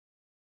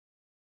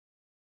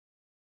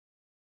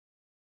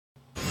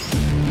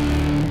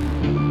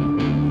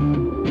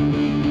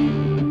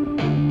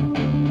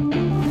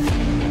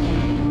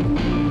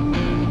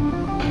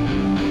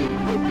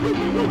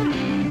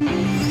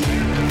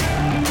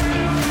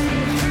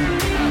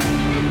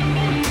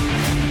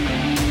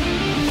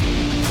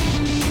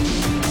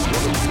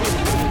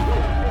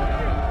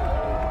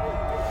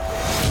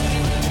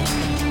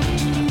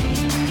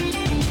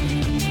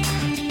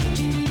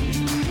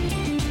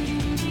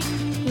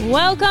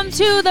Welcome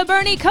to the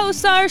Bernie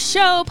Kosar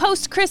Show,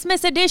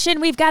 post-Christmas edition.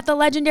 We've got the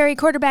legendary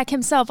quarterback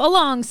himself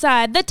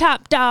alongside the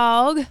top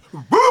dog,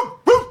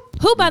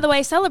 who, by the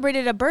way,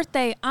 celebrated a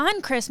birthday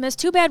on Christmas.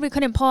 Too bad we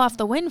couldn't pull off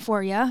the win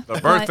for you. The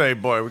birthday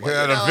boy.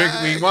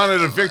 We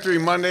wanted a victory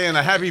Monday and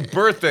a happy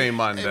birthday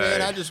Monday. Hey,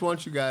 man, I just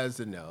want you guys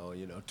to know,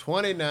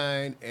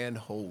 29 and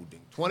holding.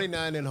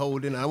 29 and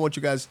holding. I want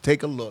you guys to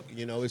take a look.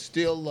 It's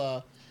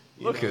still...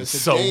 Looking it's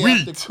so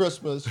sweet. After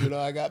Christmas,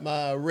 I got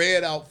my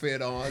red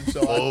outfit on,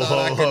 so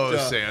I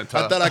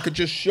thought I could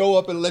just show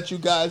up and let you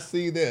guys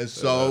see this.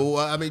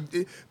 So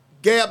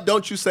Gab,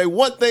 don't you say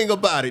one thing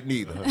about it,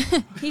 neither.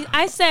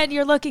 I said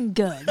you're looking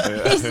good.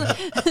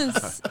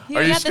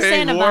 Are you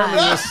staying warm in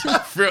this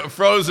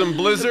frozen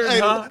blizzard?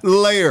 Huh?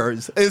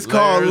 Layers. It's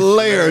called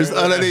layers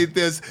underneath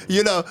this.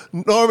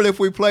 Normally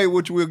if we play,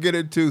 which we'll get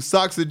into,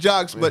 socks and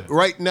jocks, but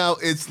right now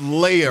it's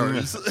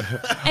layers.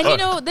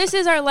 And this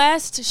is our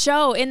last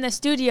show in the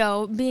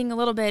studio, being a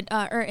little bit,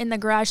 or in the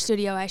garage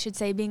studio, I should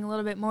say, being a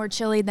little bit more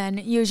chilly than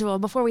usual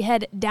before we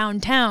head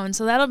downtown.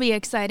 So that'll be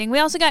exciting. We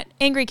also got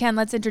Angry Ken.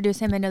 Let's introduce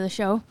him into the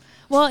show.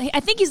 Well,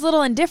 I think he's a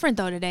little indifferent,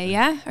 though, today,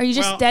 yeah? Are you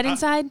just dead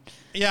inside?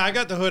 Yeah, I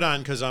got the hood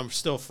on because I'm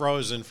still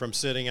frozen from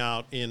sitting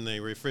out in the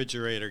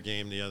refrigerator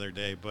game the other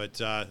day.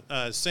 But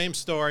same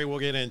story. We'll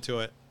get into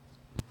it.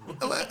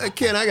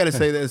 Ken, I got to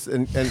say this,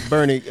 and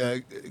Bernie,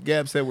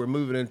 Gab said we're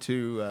moving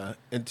into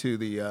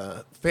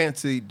the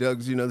fancy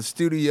Doug's, the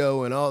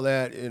studio and all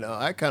that.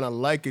 I kind of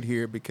like it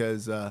here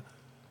because I'm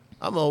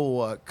an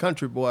old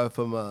country boy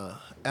from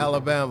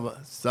Alabama.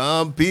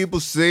 Some people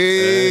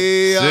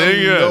say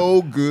I'm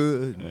no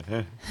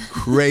good,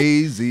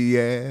 crazy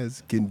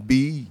as can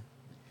be.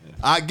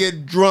 I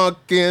get drunk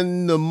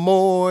in the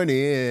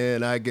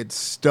morning, I get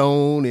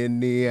stoned in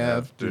the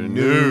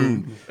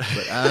afternoon.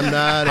 But I'm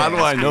not How do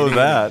I know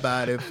that?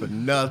 Anybody for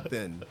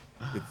nothing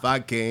if I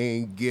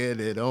can't get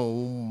it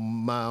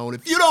on my own.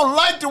 If you don't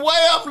like the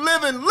way I'm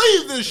living,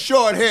 leave this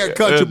short hair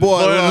country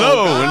boy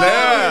alone.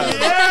 No,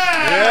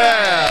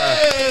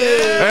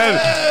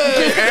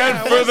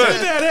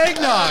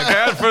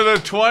 And for the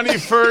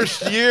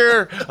 21st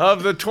year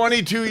of the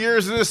 22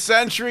 years of this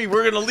century,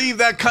 we're going to leave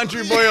that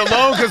country boy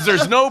alone because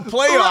there's no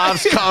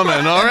playoffs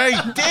coming, all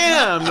right?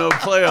 Damn, no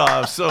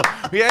playoffs. So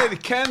we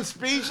had Ken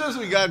speechless.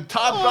 We got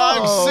top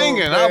dogs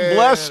singing. Man. How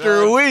blessed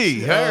are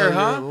we? Here,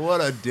 huh?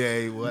 What a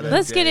day.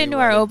 Let's get into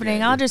our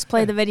opening. I'll just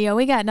play the video.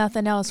 We got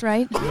nothing else,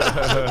 right?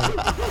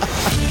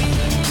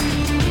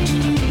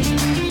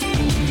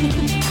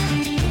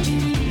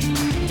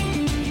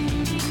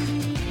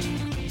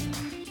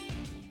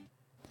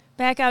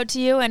 Back out to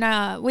you,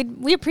 and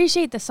we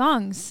appreciate the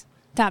songs,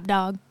 top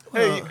dog.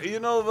 Hey,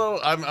 though,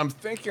 I'm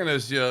thinking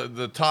as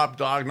the top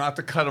dog, not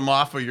to cut him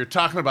off, but you're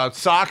talking about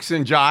socks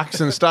and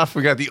jocks and stuff.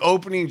 We got the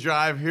opening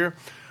drive here.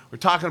 We're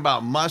talking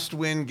about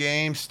must-win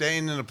games,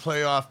 staying in the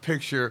playoff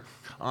picture.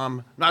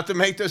 Not to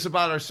make this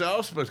about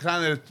ourselves, but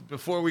kind of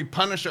before we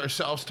punish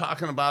ourselves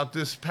talking about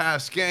this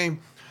past game,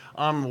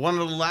 one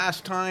of the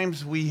last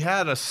times we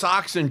had a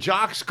socks and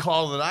jocks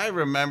call that I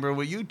remember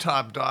with you,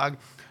 top dog,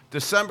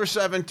 December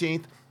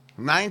 17th,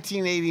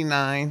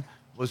 1989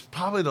 was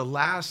probably the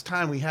last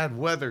time we had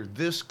weather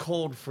this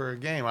cold for a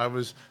game.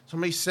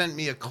 Somebody sent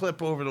me a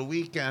clip over the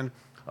weekend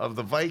of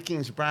the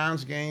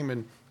Vikings-Browns game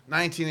in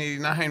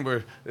 1989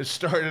 where it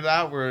started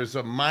out where it was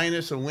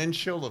a wind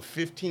chill of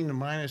 15 to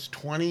minus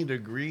 20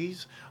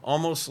 degrees,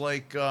 almost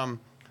like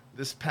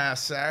this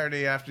past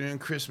Saturday afternoon,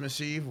 Christmas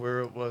Eve,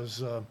 where it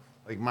was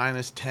like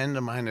minus 10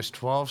 to minus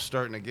 12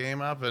 starting the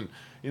game up. And,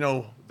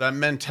 that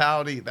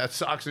mentality, that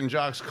socks and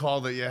jocks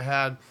call that you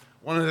had,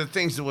 one of the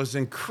things that was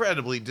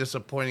incredibly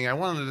disappointing, I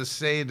wanted to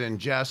say it in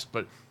jest,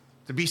 but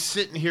to be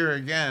sitting here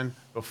again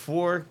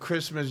before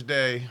Christmas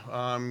Day,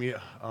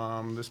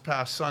 this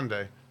past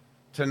Sunday,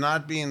 to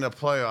not be in the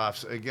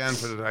playoffs again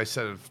for the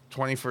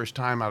 21st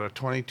time out of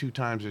 22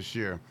 times this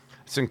year,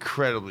 it's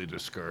incredibly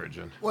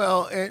discouraging.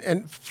 Well,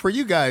 and for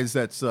you guys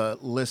that's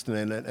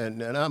listening,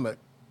 and I'm going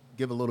to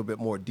give a little bit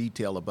more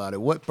detail about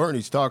it, what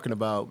Bernie's talking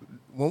about,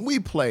 when we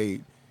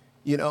played,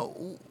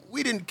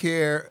 we didn't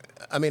care,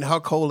 how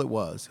cold it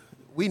was.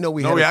 We know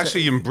we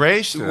actually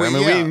embraced it.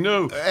 We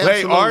knew.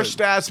 Hey, our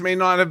stats may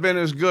not have been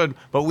as good,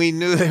 but we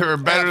knew they were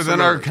better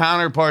than our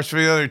counterparts for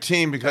the other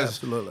team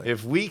because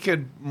if we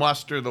could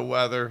muster the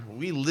weather,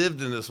 we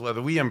lived in this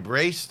weather. We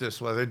embraced this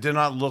weather. It did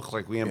not look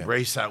like we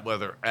embraced that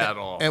weather at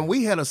all. And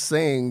we had a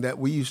saying that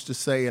we used to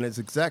say, and it's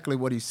exactly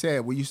what he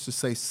said. We used to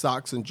say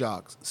socks and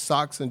jocks.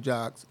 Socks and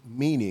jocks,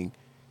 meaning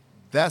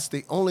that's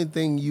the only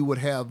thing you would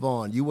have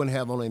on. You wouldn't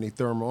have on any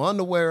thermal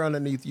underwear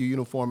underneath your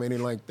uniform,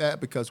 anything like that,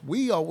 because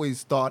we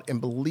always thought and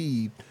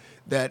believed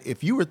that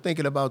if you were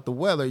thinking about the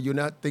weather, you're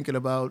not thinking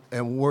about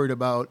and worried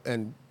about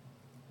and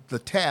the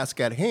task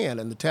at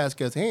hand. And the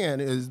task at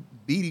hand is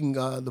beating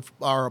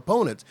our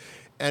opponents.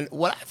 And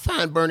what I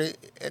find, Bernie,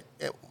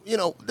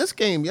 this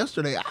game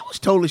yesterday, I was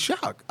totally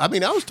shocked.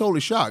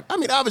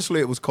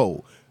 Obviously it was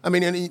cold. I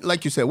mean, and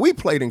like you said, we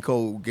played in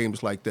cold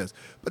games like this.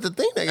 But the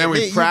thing that and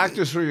we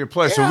practiced where you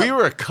play, so Yeah. we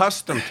were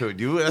accustomed to it.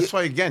 That's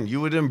why, again,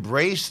 you would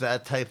embrace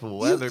that type of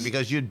weather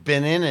because you'd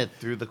been in it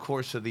through the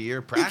course of the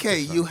year practicing. Okay,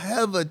 you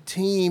have a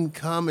team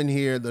coming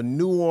here, the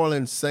New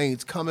Orleans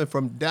Saints, coming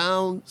from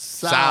down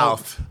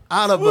south.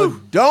 Out of a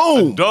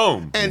dome. A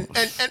dome. And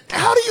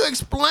how do you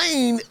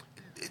explain?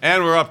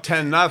 And we're up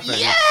 10-0,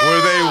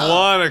 where they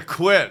want to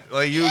quit.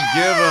 Like you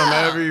give them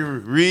every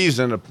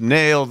reason to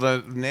nail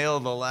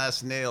the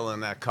last nail in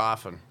that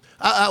coffin.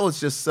 I was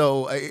just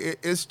so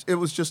it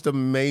was just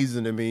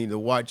amazing to me to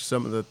watch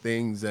some of the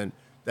things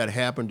that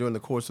happened during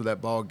the course of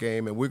that ball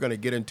game, and we're going to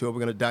get into it. We're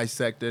going to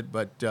dissect it,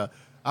 but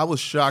I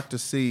was shocked to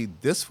see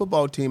this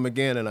football team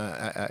again, and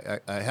I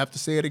have to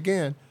say it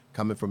again,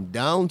 coming from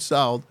down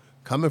south,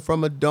 coming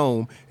from a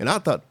dome, and I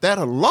thought that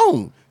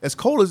alone, as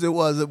cold as it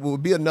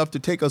would be enough to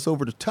take us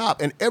over the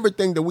top, and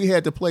everything that we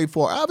had to play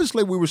for.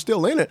 Obviously, we were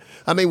still in it.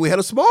 I mean, we had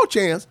a small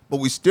chance, but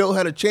we still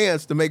had a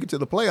chance to make it to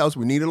the playoffs.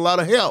 We needed a lot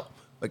of help,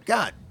 but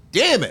God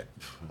damn it!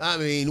 I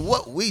mean,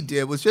 what we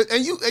did was just,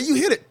 and you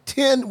hit it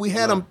 10. We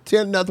had them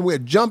 10-0. We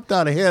had jumped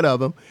out ahead of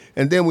them,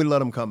 and then we let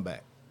them come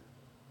back.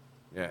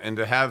 Yeah, and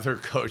to have their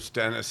coach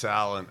Dennis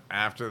Allen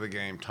after the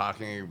game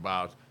talking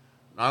about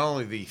not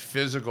only the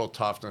physical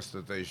toughness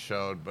that they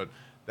showed, but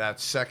that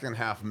second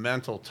half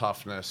mental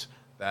toughness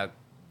that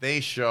they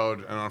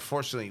showed, and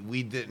unfortunately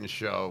we didn't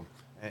show,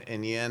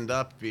 and you end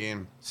up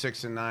being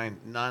 6-9,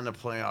 not in the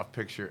playoff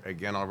picture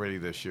again already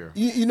this year.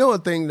 You know, a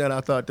thing that I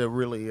thought that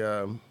really,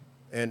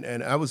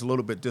 and I was a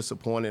little bit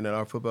disappointed in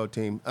our football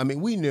team. I mean,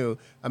 we knew.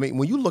 I mean,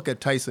 when you look at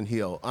Tyson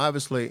Hill,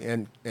 obviously,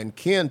 and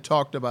Ken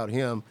talked about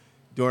him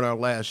during our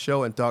last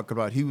show and talked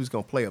about he was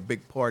going to play a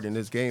big part in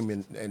this game,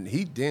 and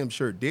he damn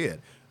sure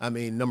did. I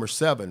mean, number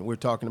 7, we're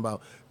talking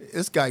about.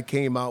 This guy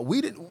came out.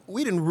 We didn't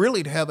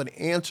really have an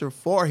answer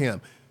for him.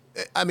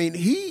 I mean,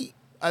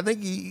 I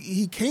think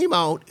he came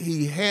out.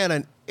 He had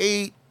an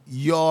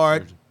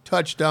 8-yard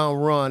touchdown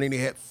run, and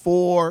he had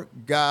 4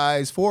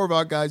 of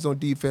our guys on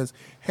defense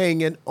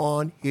hanging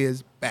on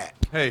his back.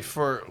 Hey,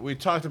 we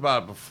talked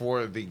about it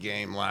before the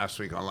game last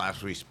week on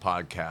last week's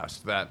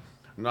podcast that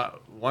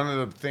one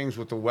of the things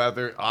with the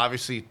weather,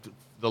 obviously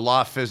the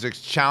law of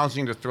physics,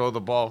 challenging to throw the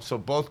ball. So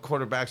both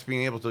quarterbacks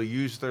being able to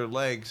use their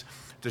legs.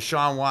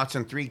 Deshaun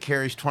Watson, 3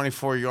 carries,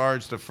 24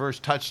 yards. The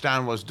first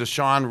touchdown was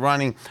Deshaun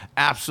running,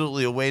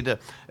 absolutely a way to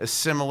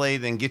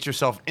assimilate and get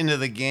yourself into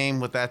the game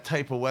with that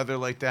type of weather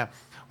like that.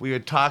 We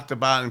had talked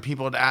about, and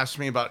people had asked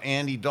me about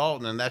Andy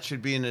Dalton, and that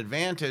should be an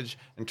advantage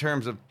in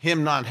terms of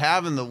him not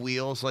having the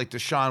wheels like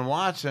Deshaun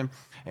Watson,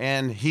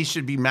 and he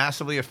should be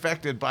massively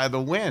affected by the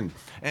wind,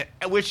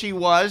 which he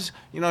was.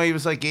 You know, he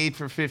was like 8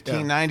 for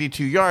 15,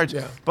 92 yards.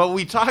 Yeah. But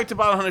we talked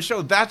about on the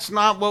show, that's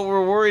not what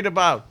we're worried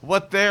about.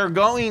 What they're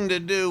going to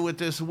do with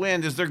this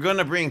wind is they're going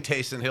to bring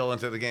Taysom Hill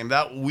into the game.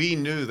 That we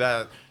knew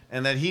that,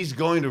 and that he's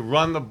going to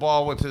run the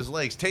ball with his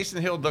legs.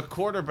 Taysom Hill, the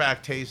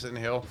quarterback Taysom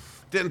Hill,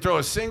 didn't throw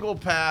a single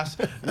pass,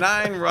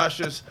 9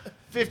 rushes,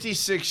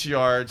 56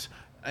 yards.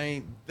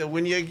 I mean,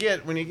 when you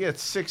get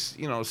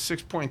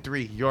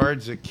 6.3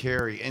 yards a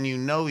carry, and you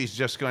know he's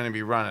just going to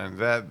be running,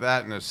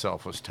 that in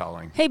itself was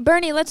telling. Hey,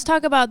 Bernie, let's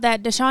talk about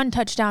that Deshaun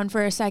touchdown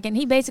for a second.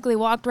 He basically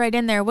walked right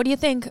in there. What do you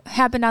think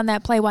happened on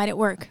that play? Why'd it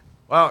work?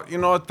 Well, you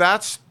know what?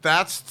 That's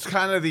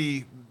kind of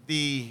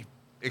the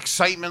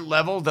excitement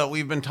level that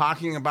we've been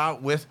talking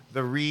about with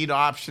the read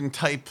option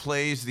type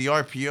plays, the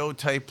RPO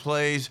type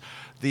plays,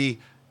 the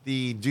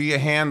do you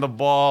hand the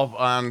ball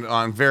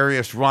on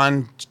various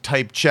run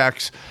type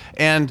checks,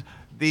 and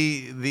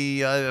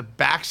the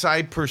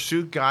backside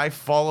pursuit guy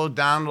followed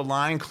down the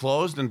line,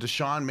 closed, and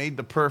Deshaun made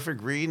the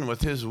perfect read, and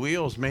with his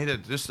wheels made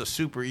it just a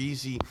super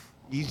easy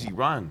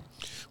run.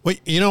 Well,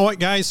 you know what,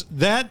 guys?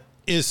 That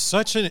is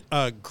such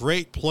a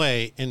great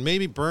play, and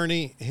maybe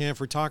Bernie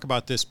Hanford talk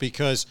about this,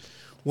 because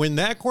when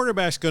that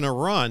quarterback's going to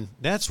run,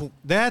 that's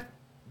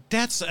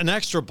an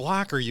extra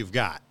blocker you've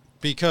got.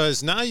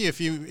 Because now if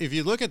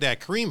you look at that,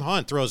 Kareem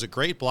Hunt throws a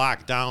great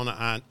block down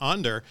on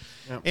under.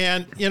 Yep.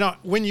 And, you know,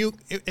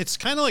 it's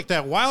kind of like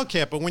that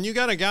Wildcat, but when you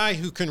got a guy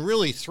who can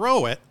really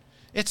throw it,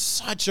 it's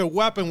such a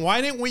weapon.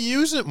 Why didn't we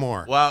use it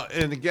more? Well,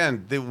 and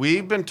again,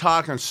 we've been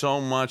talking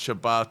so much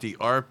about the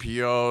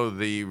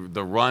RPO,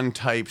 the run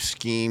type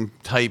scheme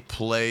type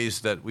plays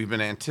that we've been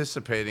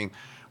anticipating.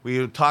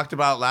 We talked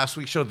about last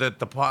week's show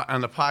that on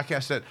the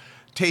podcast that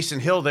Taysom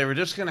Hill, they were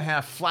just going to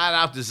have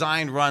flat-out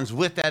designed runs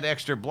with that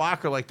extra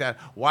blocker like that.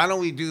 Why don't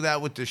we do that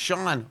with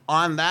Deshaun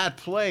on that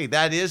play?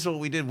 That is what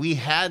we did. We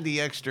had the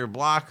extra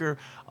blocker.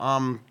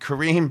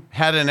 Kareem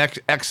had an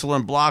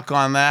excellent block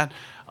on that.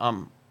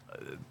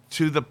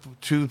 To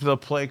the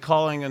play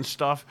calling and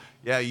stuff.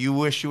 Yeah, you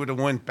wish you would have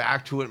went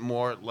back to it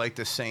more like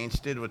the Saints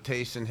did with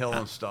Taysom Hill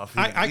and stuff.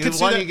 I could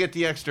see that. You get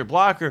the extra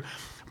blocker.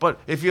 But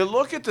if you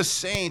look at the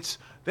Saints,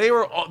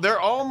 they're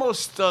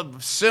almost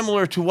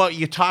similar to what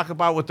you talk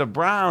about with the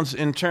Browns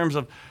in terms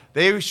of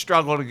they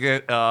struggle to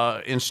get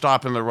in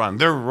stopping the run.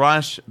 Their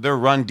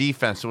run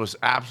defense was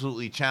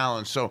absolutely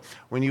challenged. So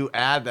when you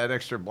add that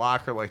extra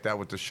blocker like that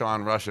with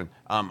Deshaun Rushing,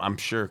 I'm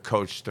sure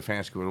Coach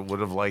Stefanski would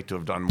have liked to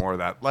have done more of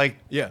that, like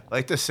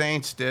the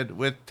Saints did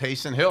with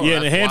Taysom Hill.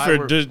 Yeah, and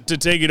Hanford, to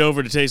take it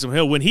over to Taysom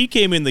Hill, when he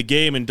came in the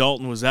game and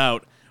Dalton was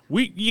out,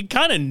 you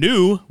kind of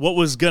knew what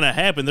was going to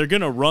happen. They're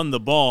going to run the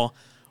ball.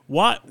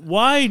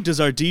 Why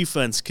does our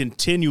defense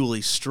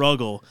continually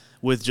struggle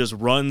with just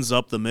runs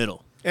up the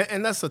middle?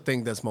 And that's the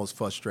thing that's most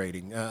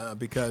frustrating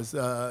because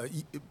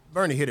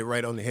Bernie hit it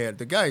right on the head.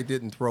 The guy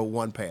didn't throw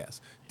one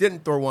pass.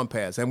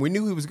 And we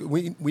knew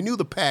we knew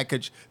the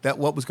package that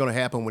what was going to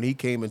happen when he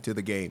came into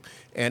the game.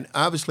 And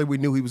obviously we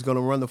knew he was going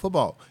to run the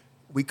football.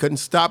 We couldn't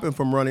stop him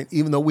from running,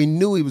 even though we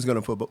knew he was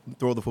going to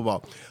throw the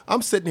football.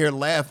 I'm sitting here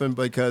laughing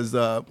because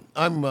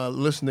I'm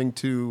listening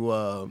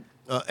to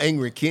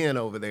Angry Ken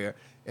over there,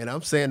 and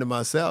I'm saying to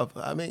myself,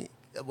 I mean,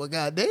 well,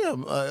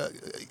 goddamn,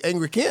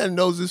 Angry Ken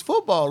knows his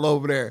football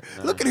over there.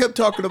 Look at him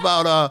talking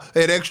about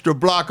an extra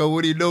blocker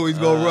when he know he's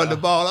going to run the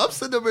ball. I'm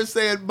sitting there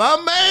saying, my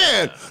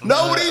man,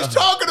 know what he's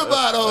talking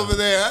about over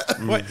there.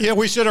 Well, yeah,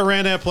 we should have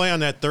ran that play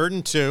on that 3rd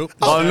and 2.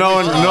 Oh, no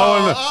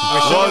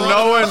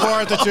one.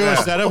 Fourth and 2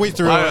 instead of we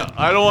threw it.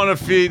 I don't want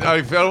to feed.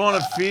 I don't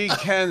want to feed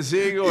Ken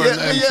Ziegler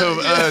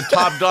to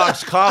Top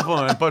Dog's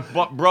compliment.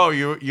 But bro,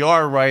 you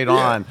are right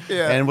on.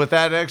 Yeah. And with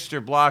that extra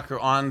blocker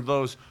on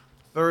those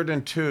 3rd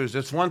and 2s.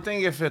 It's one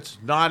thing if it's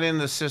not in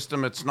the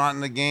system, it's not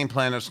in the game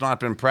plan, it's not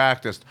been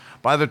practiced.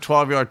 By the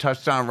 12-yard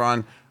touchdown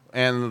run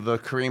and the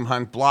Kareem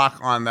Hunt block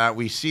on that,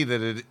 we see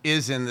that it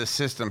is in the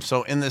system.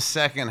 So in the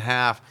second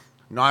half,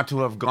 not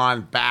to have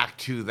gone back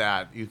to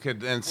that.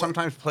 And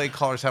sometimes play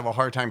callers have a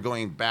hard time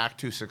going back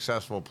to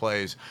successful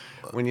plays.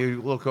 When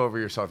you look over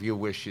yourself, you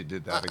wish you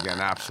did that again.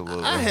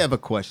 Absolutely. I have a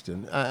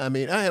question. I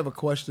have a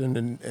question,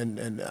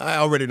 and I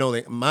already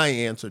know my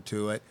answer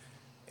to it.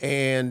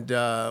 And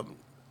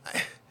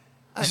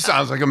it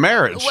sounds like a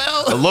marriage.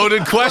 Well, a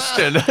loaded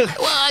question. Well,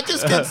 I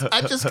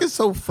just get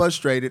so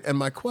frustrated. And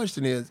my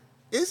question is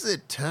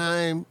it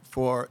time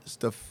for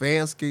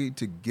Stefanski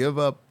to give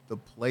up the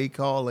play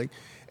calling?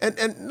 And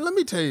let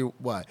me tell you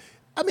why.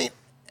 I mean,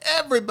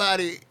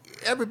 everybody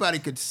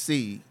could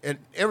see, and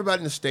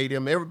everybody in the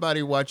stadium,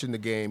 everybody watching the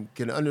game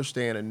can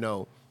understand and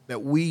know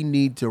that we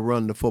need to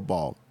run the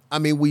football. I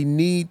mean, we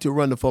need to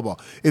run the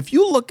football. If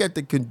you look at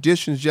the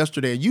conditions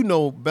yesterday, and you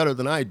know better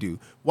than I do,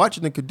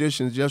 watching the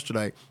conditions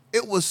yesterday,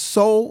 it was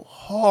so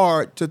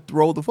hard to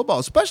throw the football,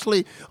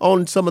 especially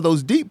on some of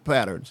those deep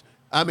patterns.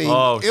 I mean,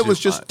 it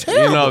was just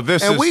terrible.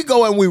 We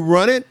go and we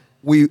run it.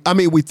 We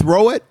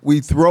throw it.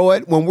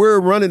 When we're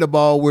running the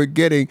ball, we're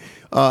getting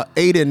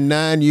 8 and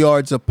 9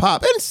 yards a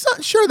pop. And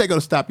sure, they're going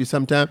to stop you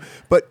sometime.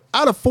 But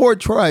out of 4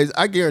 tries,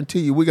 I guarantee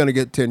you we're going to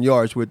get 10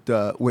 yards with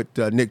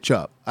Nick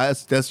Chubb.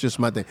 That's just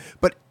my thing.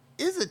 But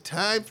is it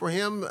time for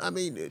him,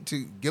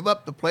 to give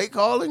up the play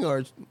calling,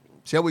 or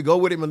shall we go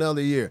with him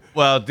another year?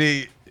 Well,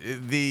 the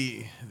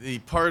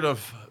part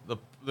of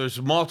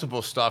there's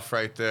multiple stuff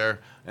right there,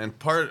 and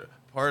part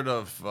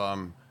of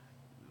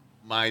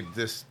my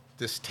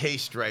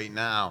distaste right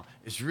now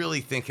is really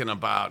thinking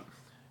about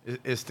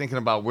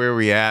where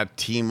we at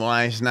team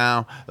wise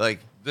now.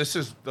 Like, this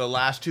is the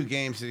last 2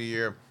 games of the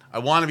year. I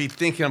want to be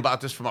thinking about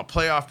this from a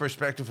playoff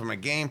perspective, from a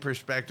game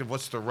perspective.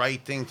 What's the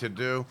right thing to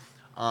do?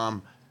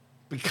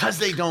 Because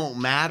they don't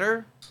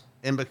matter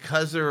and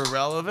because they're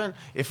irrelevant.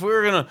 If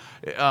we're going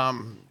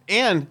to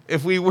and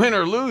if we win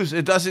or lose,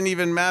 it doesn't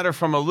even matter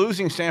from a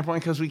losing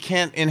standpoint because we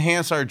can't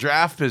enhance our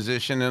draft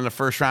position in the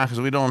first round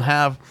because we don't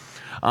have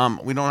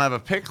a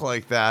pick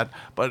like that.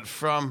 But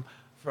from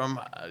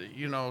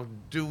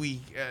do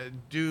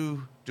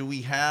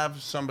we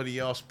have somebody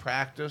else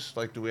practice?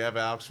 Like, do we have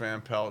Alex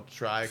Van Pelt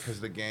try because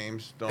the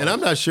games don't? And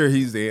I'm not sure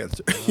he's the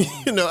answer.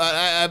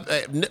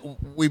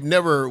 We've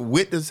never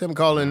witnessed him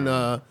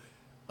calling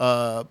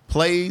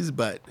plays,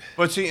 but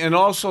see, and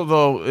also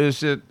though,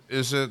 is it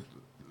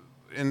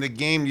in the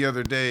game the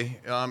other day?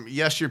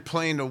 Yes, you're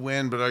playing to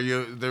win, but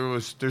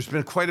there's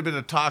been quite a bit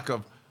of talk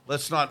of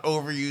let's not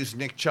overuse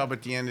Nick Chubb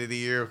at the end of the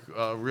year,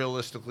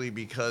 realistically,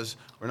 because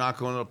we're not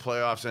going to the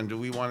playoffs. And do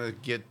we want to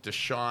get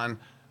Deshaun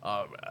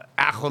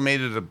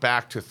acclimated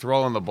back to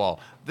throwing the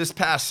ball? This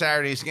past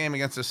Saturday's game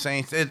against the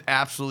Saints, it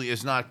absolutely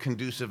is not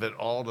conducive at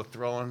all to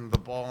throwing the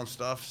ball and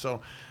stuff.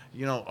 So,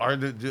 are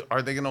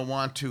they going to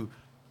want to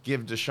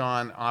give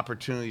Deshaun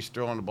opportunities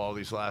throwing the ball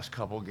these last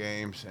couple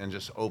games and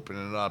just open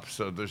it up?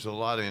 So there's a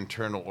lot of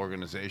internal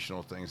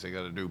organizational things they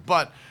got to do.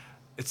 But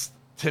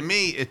to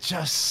me, it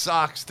just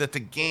sucks that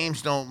the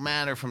games don't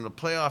matter from the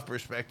playoff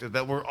perspective,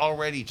 that we're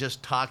already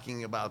just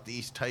talking about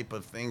these type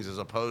of things as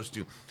opposed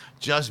to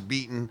just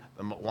beating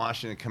the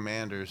Washington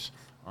Commanders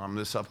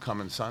this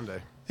upcoming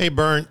Sunday. Hey,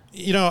 Bern,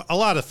 a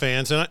lot of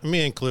fans, and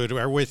me included,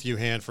 are with you,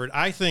 Hanford.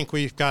 I think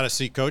we've got to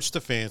see Coach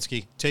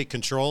Stefanski take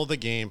control of the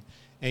game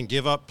and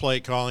give up play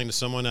calling to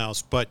someone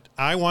else. But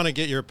I want to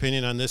get your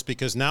opinion on this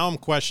because now I'm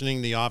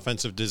questioning the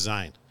offensive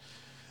design.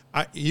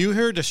 You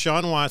heard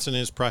Deshaun Watson in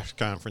his press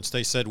conference.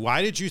 They said,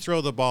 why did you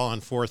throw the ball on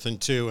 4th and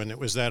 2? And it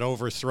was that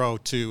overthrow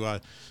to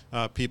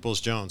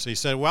Peoples-Jones. He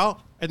said,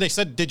 well, and they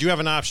said, did you have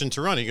an option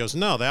to run? He goes,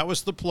 no, that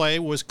was the play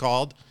was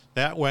called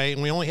that way.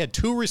 And we only had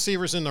 2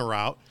 receivers in the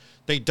route.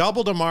 They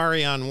doubled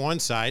Amari on one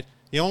side.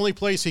 The only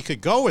place he could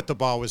go with the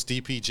ball was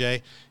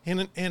DPJ.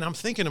 And I'm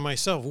thinking to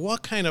myself,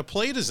 what kind of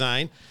play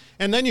design?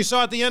 And then you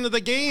saw at the end of the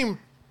game,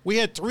 we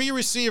had 3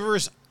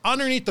 receivers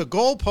underneath the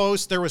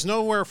goalpost. There was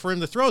nowhere for him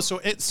to throw. So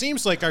it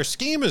seems like our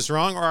scheme is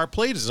wrong or our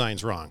play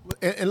design's wrong.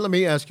 And let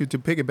me ask you, to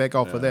piggyback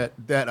off of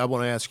that, I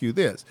want to ask you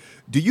this.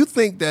 Do you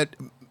think that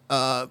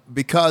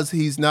because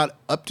he's not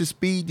up to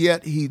speed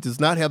yet, he does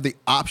not have the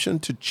option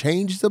to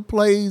change the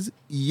plays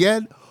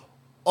yet?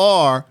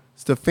 Or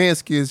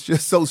Stefanski is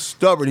just so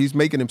stubborn, he's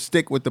making him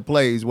stick with the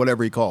plays,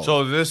 whatever he calls.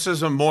 So this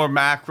is a more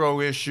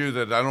macro issue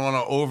that I don't want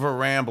to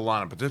over-ramble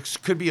on it, but this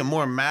could be a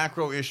more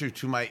macro issue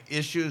to my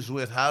issues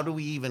with how do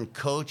we even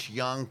coach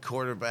young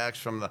quarterbacks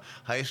from the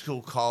high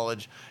school,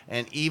 college,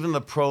 and even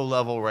the pro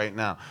level right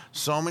now.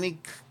 So many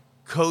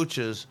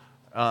coaches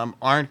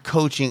aren't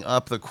coaching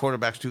up the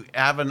quarterbacks to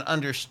have an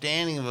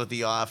understanding of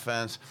the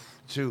offense,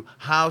 to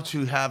how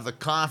to have the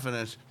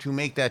confidence to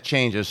make that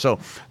changes. So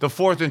the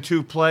 4th and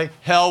 2 play,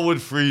 hell would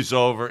freeze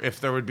over if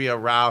there would be a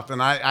route. And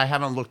I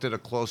haven't looked at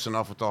it close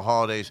enough with the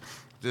holidays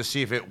to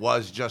see if it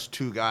was just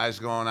 2 guys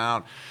going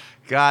out.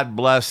 God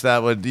bless,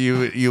 that would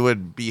you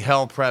would be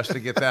hell pressed to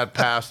get that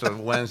past a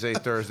Wednesday,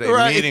 Thursday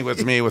meeting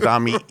with me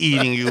without me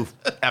eating you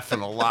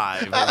effing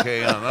alive.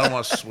 Okay, and I don't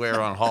want to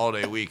swear on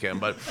holiday weekend,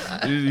 but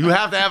you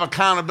have to have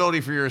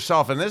accountability for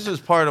yourself. And this is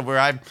part of where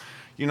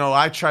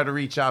I try to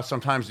reach out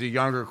sometimes to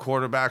younger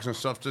quarterbacks and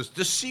stuff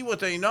to see what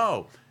they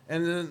know.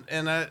 And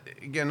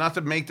again, not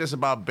to make this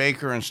about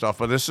Baker and stuff,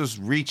 but this is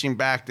reaching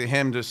back to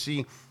him to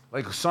see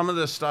like some of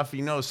the stuff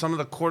he knows, some of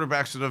the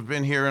quarterbacks that have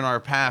been here in our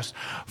past.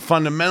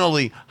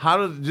 Fundamentally,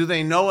 how do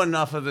they know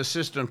enough of the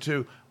system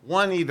to,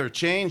 1, either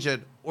change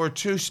it, or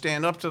 2,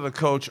 stand up to the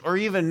coach, or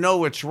even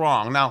know it's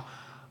wrong. Now,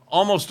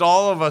 almost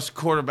all of us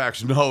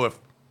quarterbacks know if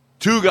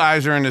 2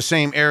 guys are in the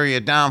same area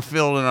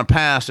downfield in a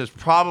pass, it's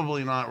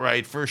probably not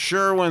right. For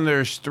sure, when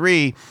there's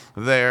 3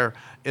 there,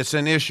 it's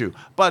an issue.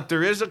 But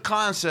there is a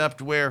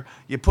concept where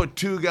you put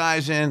 2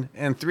 guys in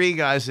and 3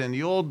 guys in.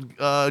 The old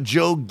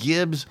Joe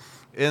Gibbs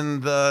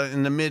in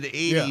the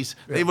mid-'80s,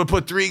 they would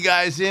put 3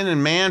 guys in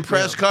and man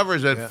press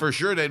covers that for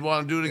sure they'd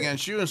want to do it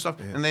against you and stuff,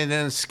 and they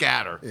then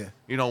scatter.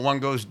 One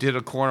goes did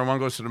a corner, one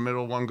goes to the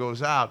middle, one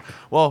goes out.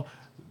 Well,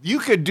 you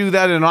could do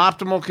that in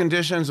optimal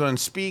conditions or in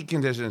speed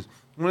conditions.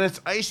 When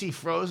it's icy,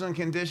 frozen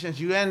conditions,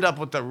 you end up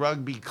with the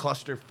rugby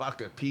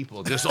clusterfuck of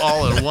people just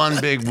all in one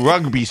big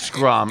rugby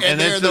scrum.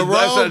 And it's the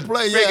wrong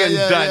play.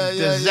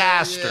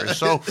 Disaster.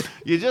 So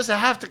you just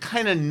have to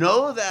kind of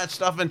know that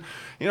stuff. And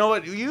you know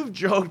what? You've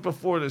joked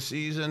before the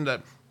season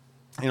that,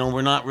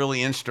 we're not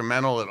really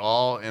instrumental at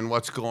all in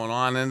what's going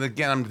on. And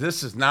again, I'm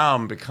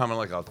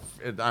becoming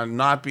I'm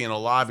not being a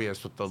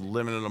lobbyist with the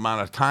limited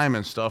amount of time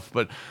and stuff,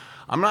 but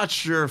I'm not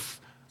sure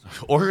if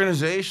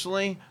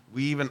organizationally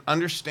we even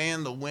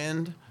understand the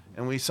wind,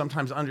 and we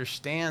sometimes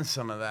understand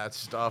some of that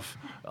stuff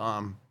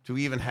to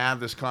even have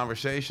this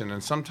conversation.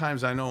 And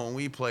sometimes I know when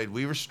we played,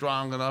 we were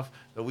strong enough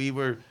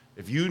that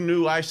if you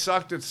knew I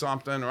sucked at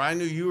something or I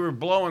knew you were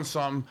blowing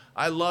something,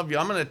 I love you.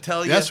 I'm going to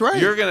tell you. That's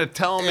right. You're going to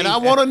tell me. And I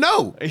want to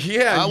know.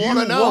 Yeah, I want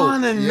to know.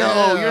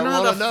 You're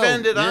not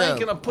offended. Know. I ain't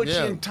going to put you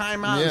in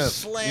timeout and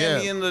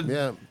slam you in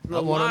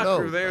the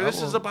locker there.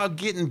 This is about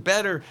getting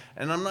better,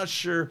 and I'm not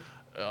sure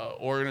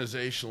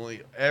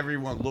organizationally,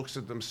 everyone looks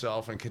at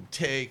themselves and can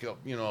take a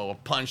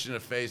punch in the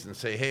face and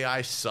say, "Hey,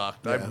 I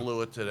sucked. I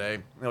blew it today.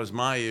 That was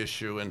my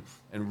issue," and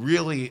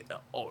really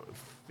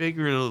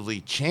figuratively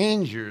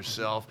change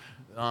yourself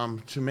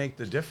to make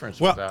the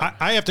difference. Well, with that.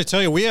 I have to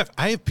tell you,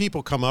 I have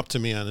people come up to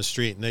me on the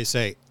street and they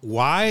say,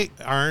 "Why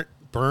aren't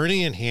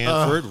Bernie and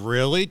Hanford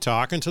really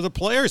talking to the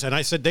players?" And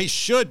I said they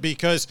should,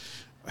 because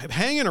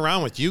hanging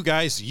around with you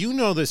guys, you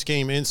know this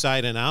game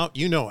inside and out.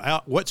 You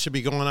know what should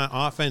be going on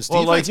offense,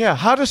 defense.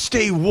 How to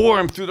stay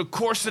warm through the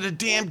course of the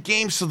damn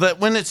game so that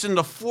when it's in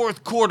the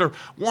 4th quarter,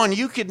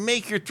 you could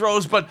make your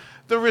throws, but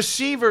the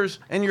receivers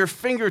and your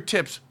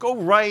fingertips,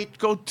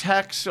 go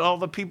text all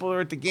the people that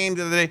are at the game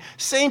the other day.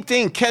 Same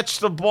thing, catch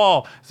the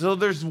ball. So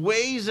there's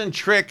ways and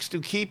tricks to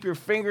keep your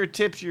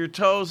fingertips, your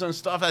toes and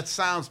stuff. That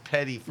sounds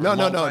petty for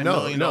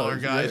multi-million-dollar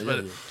guys,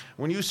 but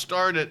when you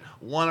start at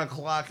 1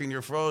 o'clock and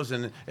you're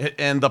frozen,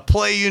 and the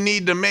play you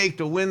need to make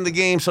to win the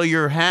game so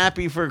you're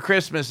happy for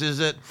Christmas is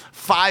at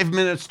 5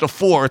 minutes to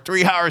 4,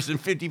 3 hours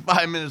and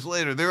 55 minutes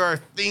later. There are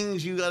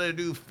things you got to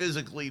do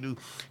physically to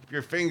keep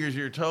your fingers,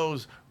 your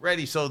toes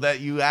ready so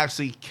that you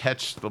actually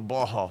catch the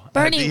ball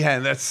at the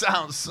end. That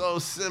sounds so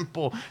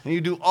simple. And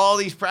you do all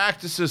these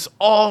practices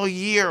all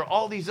year,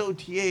 all these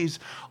OTAs,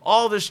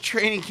 all this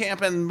training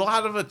camp, and a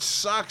lot of it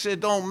sucks. It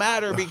don't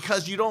matter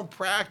because you don't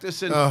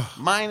practice in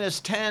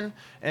 -10.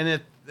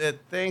 And at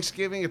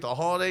Thanksgiving, at the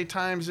holiday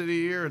times of the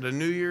year, the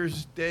New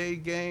Year's Day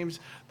games,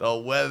 the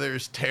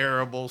weather's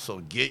terrible, so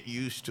get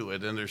used to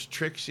it. And there's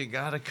tricks you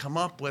got to come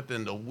up with.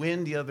 And the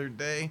wind the other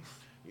day,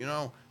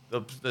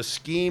 the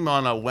scheme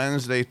on a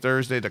Wednesday,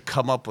 Thursday to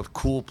come up with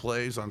cool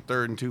plays on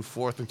 3rd and 2,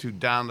 4th and 2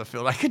 down the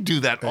field. I could do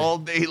that all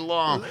day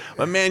long.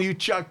 But, man, you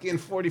chuck in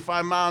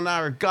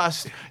 45-mile-an-hour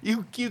gusts,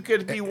 you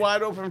could be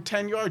wide open from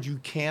 10 yards. You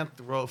can't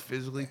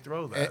physically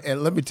throw that.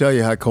 And let me tell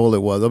you how cold it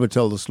was. Let me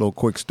tell this little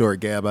quick story,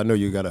 Gab. I know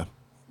you're going to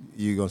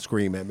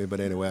scream at me, but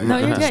anyway, I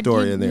got a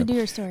story in there. You do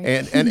your story.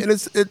 And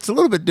it's a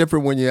little bit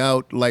different when you're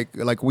out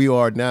like we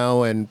are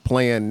now and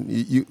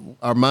playing.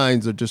 Our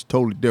minds are just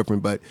totally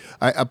different. But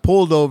I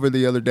pulled over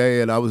the other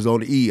day and I was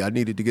on E. I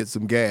needed to get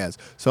some gas,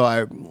 so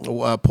I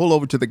pulled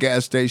over to the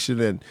gas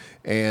station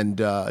and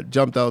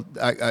jumped out.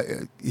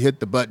 I hit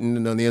the button,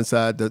 and on the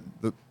inside the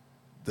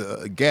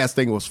gas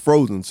thing was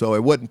frozen, so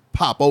it wouldn't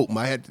pop open.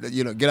 I had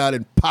to get out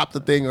and pop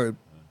the thing or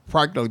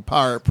practically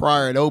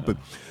pry it open.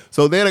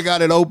 So then I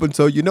got it open.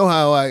 So you know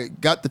how I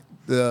got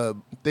the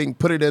thing,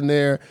 put it in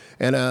there,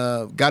 and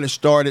got it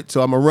started.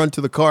 So I'm going to run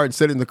to the car and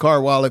sit in the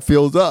car while it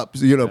fills up.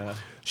 So,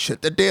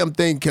 shit, the damn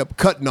thing kept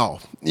cutting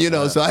off.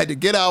 So I had to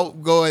get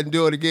out, go ahead and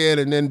do it again,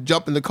 and then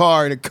jump in the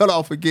car, and it cut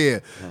off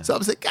again. So I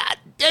was like, God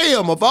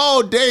damn, of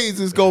all days,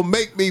 it's going to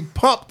make me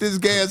pump this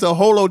gas or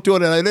hold on to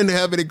it. And I didn't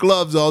have any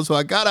gloves on. So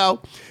I got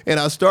out, and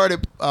I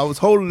was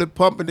holding it,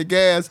 pumping the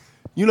gas.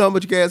 You know how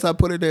much gas I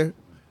put in there?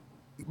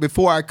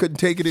 Before I couldn't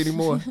take it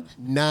anymore,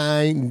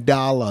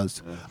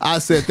 $9. I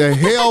said, the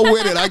hell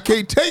with it. I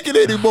can't take it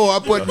anymore. I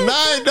put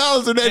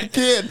 $9 in that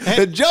kid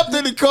and jumped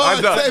in the car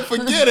and said,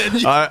 forget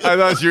it. I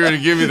thought you were going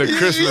to give me the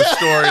Christmas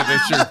story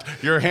that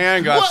your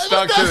hand got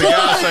stuck to the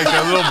gas like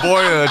a little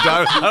boy.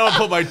 I don't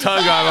put my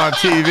tongue out on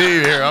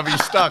TV here. I'll be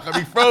stuck. I'll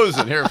be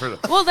frozen here for the.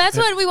 Well, that's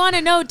what we want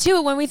to know, too,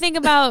 when we think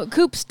about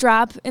Coop's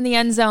drop in the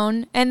end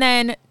zone. And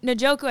then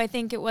Njoku, I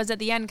think it was at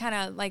the end, kind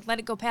of like let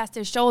it go past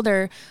his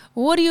shoulder.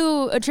 What do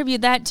you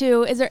attribute that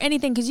to? Is there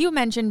anything, because you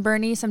mentioned,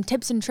 Bernie, some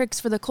tips and tricks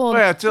for the cold.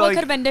 Yeah, what could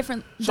have been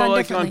different? So done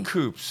like differently? on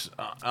Coops,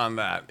 on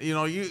that,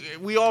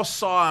 we all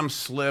saw him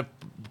slip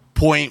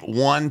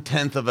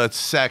 0.1 of a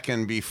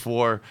second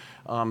before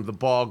the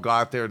ball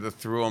got there that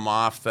threw him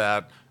off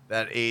that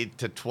 8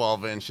 to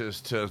 12 inches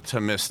to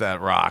miss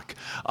that rock.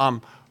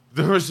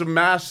 There was a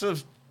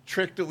massive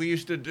trick that we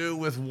used to do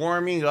with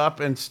warming up,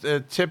 and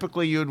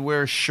typically you'd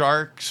wear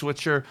Sharks,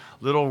 which are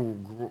little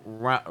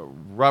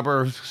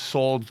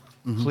rubber-soled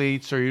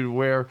cleats, or you'd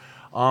wear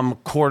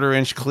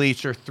 1/4-inch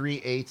cleats or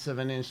 3/8 of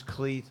an inch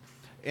cleats.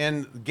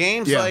 In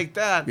games like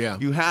that,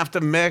 you have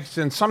to mix,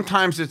 and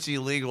sometimes it's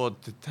illegal at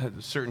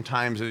certain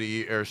times of the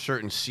year or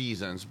certain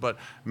seasons, but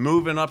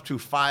moving up to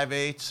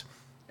 5/8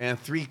 and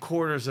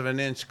 3/4 of an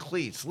inch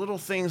cleats, little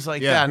things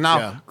like that.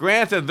 Now,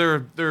 granted,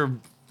 they're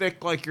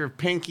thick like your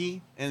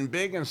pinky and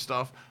big and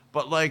stuff,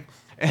 but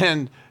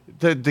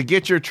to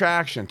get your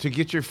traction, to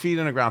get your feet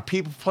on the ground.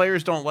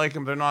 Players don't like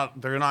them.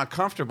 They're not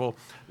comfortable.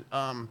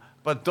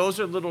 But those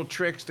are little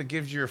tricks that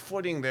gives you your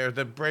footing there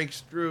that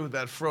breaks through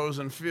that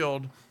frozen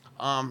field.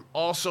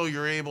 Also,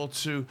 you're able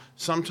to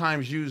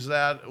sometimes use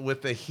that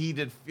with the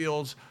heated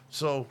fields.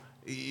 So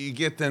you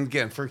get them,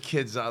 again, for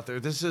kids out there,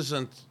 this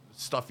isn't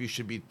stuff you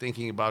should be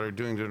thinking about or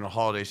doing during the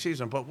holiday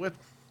season, but with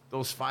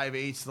those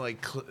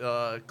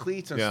 5/8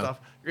 cleats and stuff,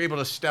 you're able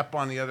to step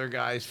on the other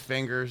guy's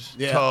fingers,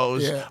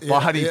 toes,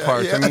 body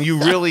parts. I mean, you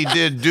really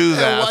did do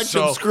that. Watch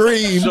them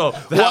scream. So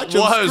that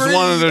was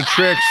one of the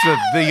tricks that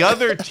the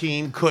other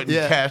team couldn't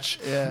catch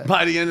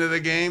by the end of the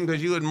game,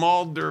 because you had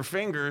mauled their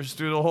fingers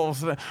through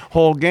the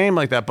whole game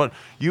like that. But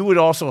you would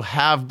also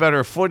have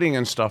better footing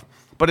and stuff.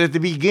 But at the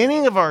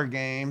beginning of our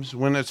games,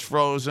 when it's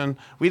frozen,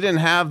 we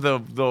didn't have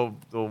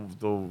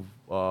the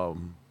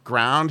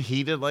ground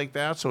heated like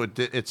that, so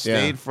it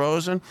stayed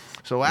frozen.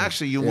 So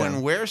actually, you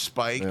wouldn't wear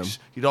spikes.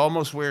 You'd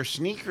almost wear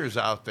sneakers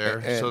out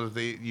there so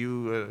that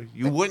you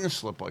wouldn't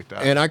slip like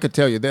that. And I could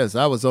tell you this: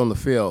 I was on the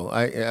field.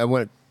 I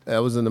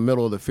was in the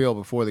middle of the field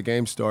before the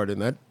game started,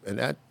 and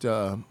that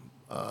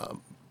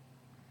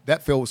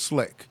field was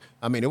slick.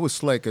 I mean, it was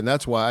slick, and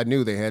that's why I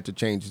knew they had to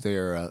change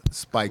their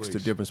spikes to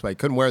different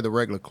spikes. Couldn't wear the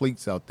regular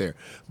cleats out there,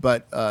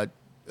 but.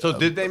 So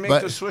did they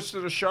make the switch to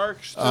the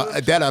Sharks?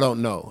 That I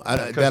don't know.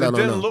 It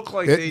didn't look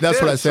like they that's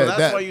did. what I said. So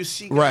that's why you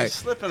see guys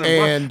slipping.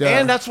 And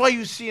that's why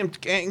you see him,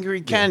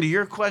 Angry Ken, to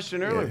your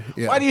question earlier.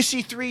 Why do you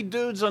see 3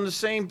 dudes on the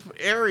same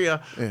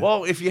area?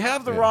 Well, if you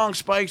have the wrong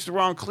spikes, the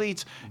wrong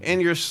cleats,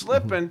 and you're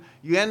slipping,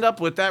 you end up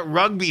with that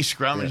rugby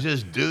scrum. It's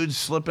just dudes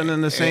slipping in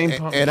the same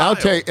pile. And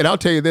I'll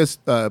tell you this,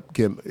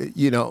 Kim.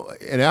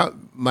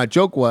 My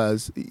joke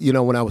was,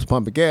 when I was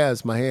pumping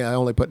gas, I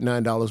only put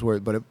 $9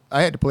 worth. But if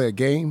I had to play a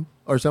game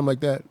or something like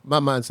that, my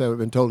mindset would have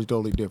been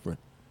totally different.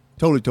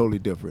 Totally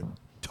different.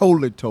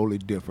 Totally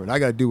different. I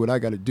got to do what I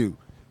got to do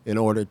in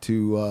order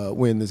to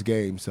win this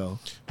game. So,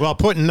 well,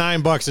 putting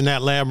 $9 in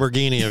that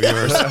Lamborghini of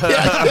yours,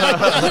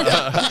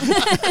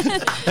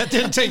 that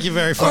didn't take you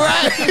very far.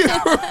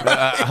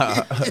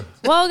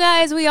 Well,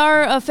 guys, we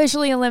are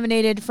officially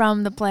eliminated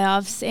from the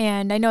playoffs,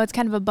 and I know it's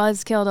kind of a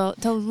buzzkill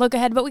to look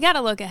ahead, but we got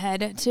to look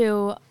ahead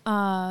to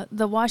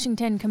the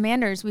Washington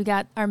Commanders. We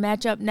got our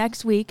matchup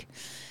next week.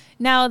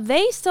 Now,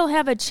 they still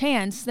have a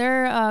chance.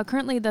 They're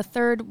currently the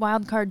third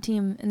wild card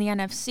team in the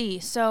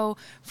NFC. So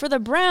for the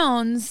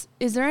Browns,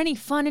 is there any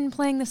fun in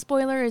playing the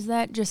spoiler? Or is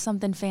that just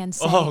something fans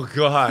say? Oh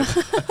God,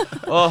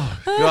 oh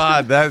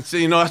God, that's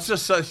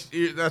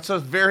that's a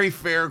very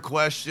fair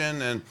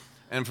question,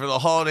 and for the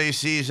holiday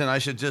season, I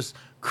should just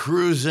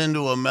cruise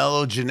into a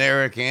mellow,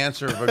 generic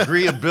answer of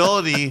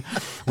agreeability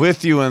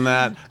with you in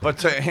that.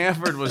 But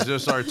Hanford was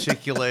just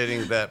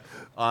articulating that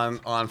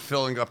on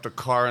filling up the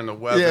car in the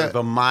weather,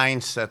 the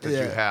mindset that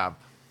you have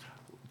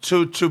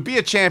to be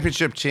a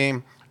championship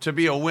team. To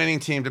be a winning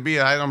team,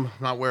 I'm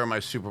not wearing my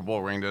Super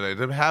Bowl ring today.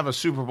 To have a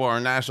Super Bowl or a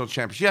national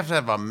championship, you have to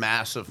have a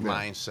massive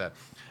mindset.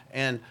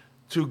 And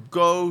to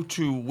go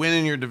to win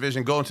in your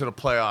division, go into the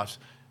playoffs,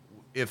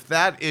 if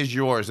that is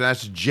yours, and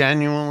that's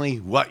genuinely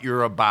what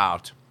you're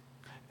about,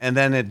 and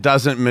then it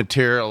doesn't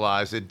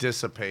materialize, it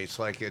dissipates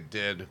like it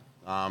did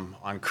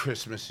on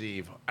Christmas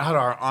Eve on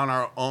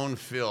our own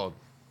field,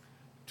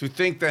 to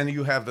think then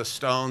you have the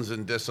stones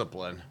and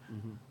discipline,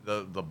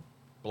 the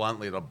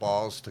bluntly, the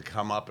balls to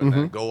come up and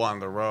then go on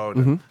the road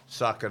and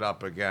suck it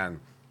up again.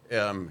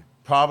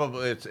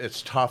 Probably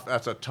it's tough.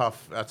 That's a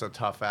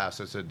tough ass.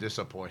 It's a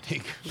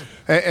disappointing.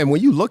 And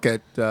when you look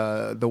at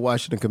the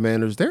Washington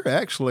Commanders, they're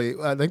actually,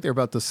 I think they're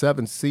about the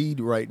 7th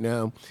seed right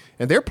now,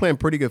 and they're playing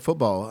pretty good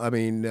football. I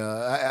mean,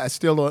 I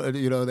still don't,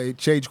 they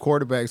changed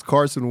quarterbacks.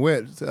 Carson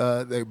Wentz,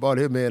 they brought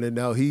him in, and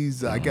now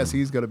I guess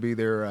he's going to be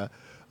their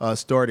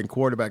starting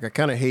quarterback. I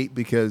kind of hate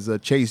because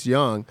Chase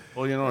Young.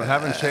 Well,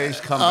 having Chase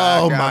come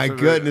back. Oh my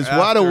goodness!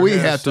 Why do we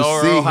have to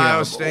see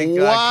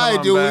him? Why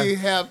do we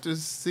have to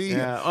see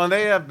him? Oh,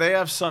 they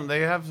have some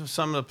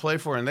to play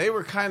for, and they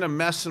were kind of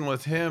messing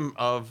with him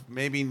of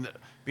maybe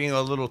being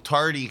a little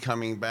tardy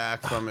coming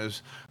back from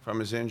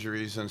his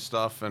injuries and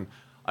stuff. And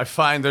I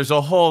find there's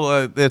a whole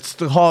it's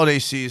the holiday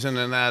season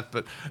and that,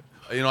 but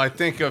I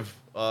think of.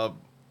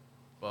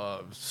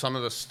 Some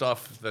of the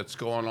stuff that's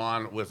going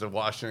on with the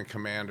Washington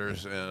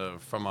Commanders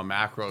from a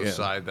macro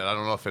side that I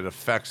don't know if it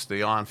affects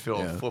the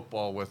on-field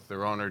football with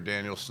their owner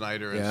Daniel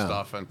Snyder and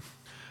stuff. And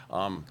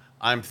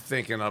I'm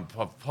thinking of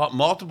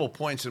multiple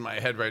points in my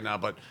head right now,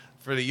 but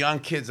for the young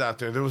kids out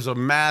there, there was a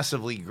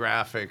massively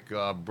graphic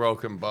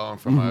broken bone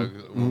from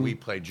when we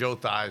played Joe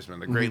Theismann.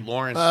 The great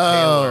Lawrence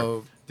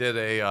Taylor did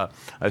a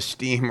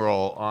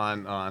steamroll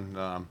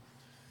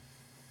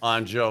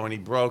on Joe, and he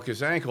broke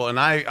his ankle.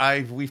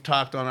 And we've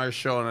talked on our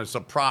show, and it's a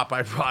prop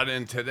I brought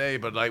in today,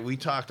 but we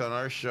talked on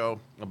our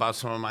show about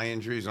some of my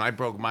injuries, and I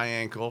broke my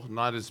ankle,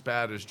 not as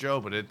bad as Joe,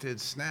 but it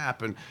did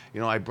snap. And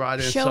I brought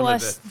in some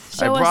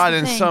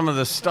of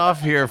the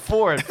stuff here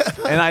for it.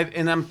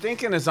 and I'm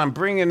thinking as I'm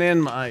bringing in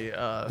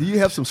my do you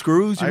have some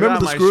screws? You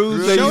remember the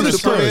screws? Show the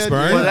screws,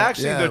 Bernie. But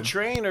actually,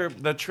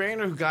 the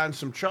trainer who got in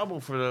some trouble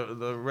for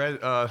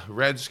the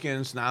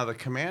Redskins, now the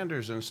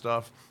Commanders and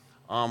stuff,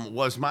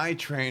 was my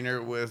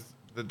trainer with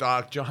the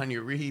doc, John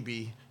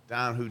Uribe,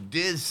 down, who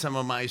did some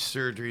of my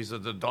surgeries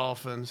of the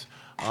Dolphins.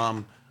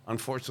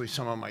 Unfortunately,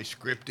 some of my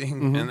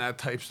scripting and that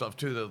type stuff,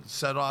 too, to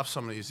set off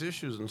some of these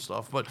issues and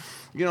stuff. But,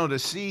 to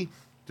see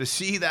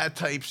that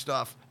type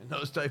stuff and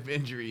those type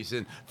injuries.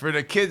 And for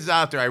the kids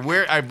out there,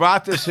 I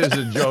brought this as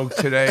a joke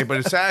today, but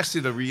it's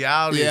actually the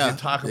reality as you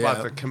talk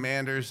about the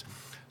Commanders,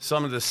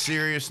 some of the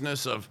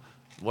seriousness of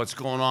what's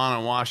going on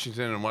in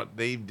Washington and what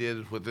they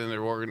did within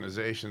their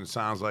organization, it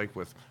sounds like,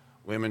 with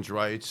women's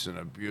rights and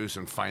abuse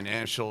and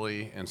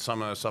financially and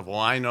some of the stuff. Well,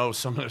 I know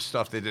some of the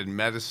stuff they did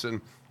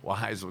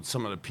medicine-wise with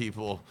some of the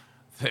people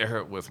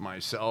there with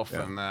myself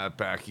and that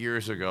back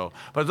years ago.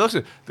 But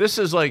listen, this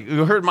is like,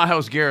 you heard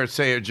Myles Garrett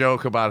say a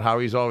joke about how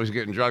he's always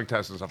getting drug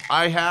tests and stuff.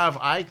 I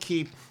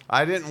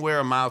didn't wear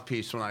a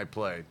mouthpiece when I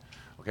played.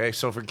 Okay,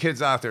 so for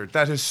kids out there,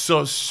 that is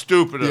so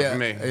stupid of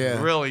me.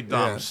 Yeah, really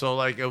dumb. Yeah.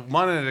 So, it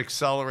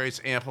accelerates,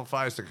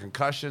 amplifies the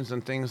concussions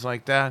and things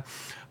like that.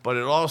 But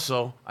it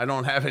also, I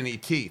don't have any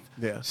teeth.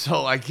 Yeah.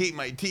 So I keep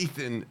my teeth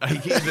in. The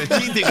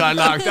teeth that got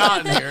knocked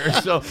out in here.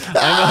 So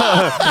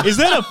is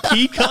that a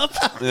pea cup?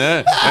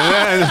 Yeah.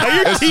 Are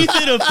your teeth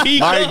in a pea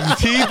cup? My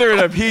teeth are in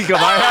a pea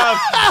cup.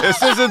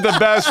 This isn't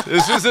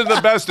the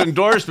best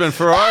endorsement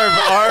for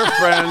our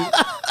friend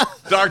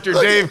Dr.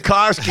 Dave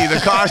Koski, the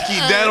Koski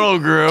Dental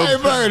Group. Hey,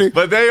 Bernie.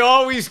 But they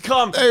always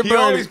come. Hey, he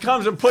always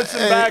comes and puts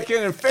them back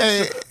in and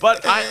fixes it.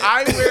 But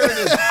I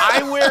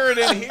wear it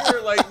in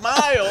here like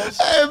Miles.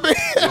 Hey,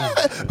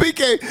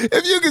 BK,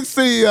 if you can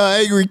see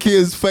Angry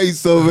Kid's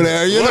face over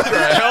there, what the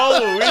hell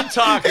are we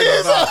talking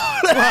about?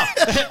 Well,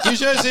 you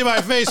should see my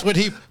face when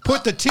he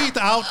put the teeth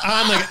out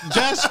on the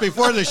desk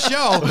before the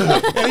show,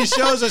 and he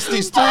shows us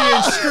these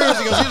 3-inch screws.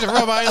 He goes, "These are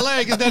from my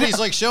leg," and then he's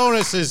showing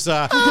us his teeth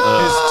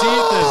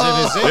and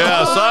his.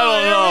 Yeah, so I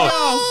don't know.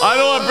 I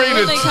don't want to bring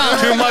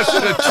too much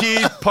of the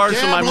teeth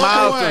parts of my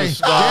mouth and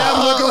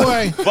stuff. Look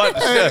away.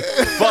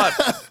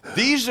 But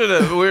these are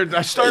the weird.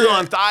 I started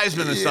on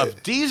Theismann and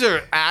stuff. These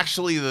are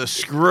actually the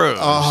screws.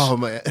 Oh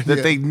man,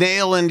 that they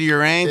nail into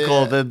your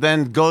ankle that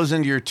then goes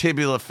into your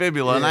tibula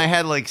fibula, and I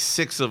had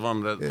 6 of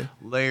them that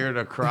layered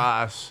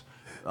across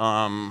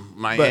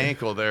my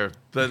ankle there.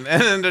 And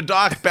then the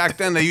doc back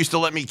then they used to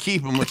let me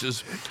keep them, which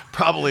is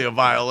probably a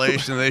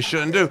violation they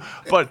shouldn't do.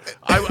 But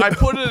I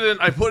put it in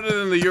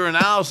the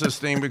urinalysis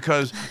thing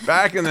because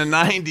back in the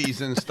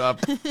 90s and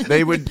stuff,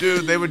 they would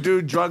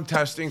do drug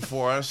testing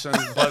for us,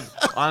 but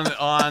on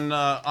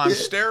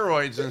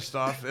steroids and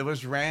stuff, it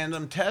was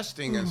random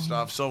testing and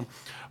stuff. So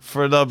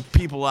for the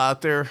people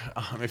out there,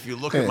 if you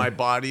look at my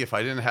body, if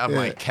I didn't have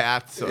my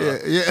cat's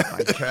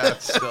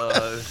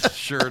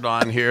shirt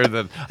on here,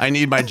 that I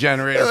need my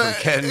generator from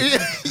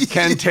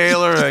Ken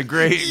Taylor, a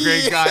great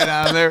guy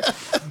down there.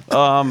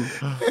 All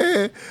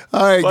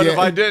right,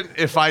 but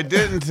if I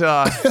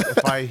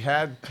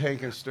had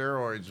taken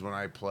steroids when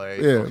I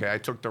played, okay, I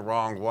took the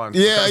wrong one.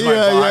 Because my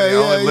body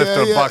only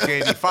lifted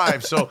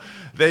 $185. So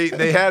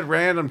they had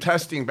random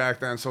testing back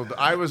then. So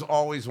I was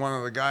always one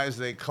of the guys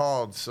they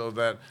called so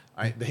that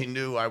they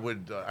knew I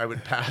would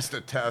pass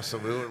the test, so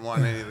we wouldn't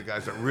want any of the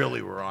guys that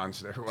really were on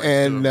steroids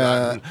and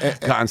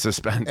gotten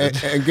suspended.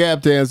 And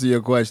Gab, to answer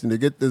your question, to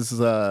get this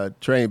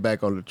train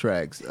back on the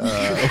tracks,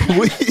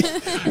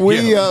 we're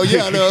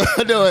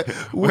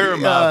a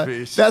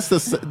mouthpiece. That's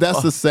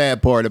the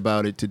sad part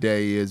about it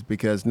today is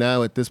because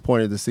now at this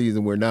point of the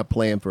season we're not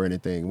playing for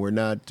anything. We're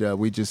not.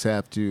 We just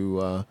have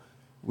to.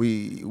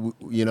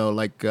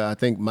 I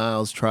think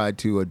Miles tried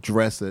to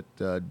address it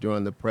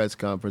during the press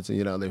conference,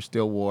 and they're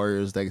still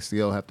Warriors; they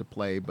still have to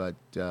play. But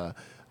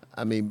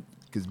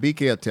because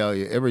BK will tell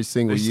you every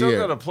single year, they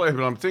still got to play.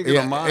 But I'm thinking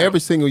of Miles. Every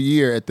single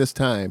year at this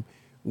time,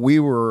 we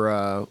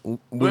were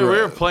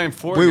playing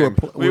four games.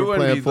 We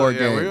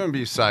wouldn't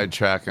be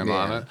sidetracking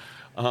on it.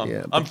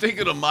 I'm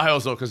thinking of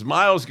Miles though, because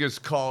Miles gets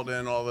called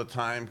in all the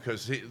time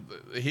because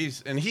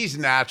he's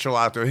natural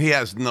out there. He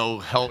has no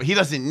help. He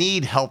doesn't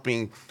need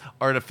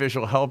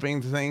artificial helping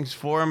things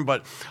for him.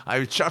 But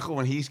I chuckle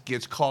when he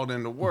gets called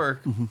into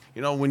work.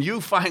 When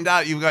you find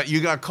out you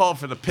got called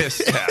for the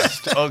piss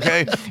test.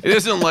 Okay, it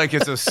isn't like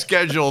it's a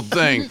scheduled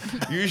thing.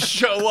 You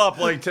show up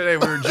like today.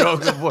 We were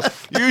joking.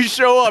 You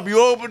show up. You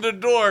open the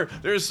door.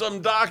 There's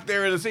some doc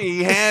there in the thing.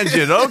 He hands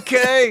you.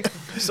 Okay.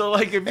 So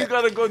like if you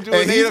got to go do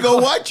it, he's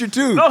gonna watch you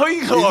too. No,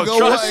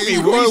 trust me.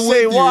 We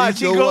say watch.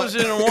 He goes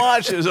in and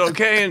watches.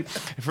 Okay, and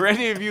for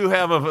any of you who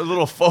have a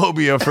little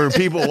phobia for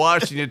people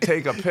watching you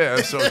take a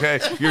piss, okay,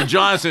 your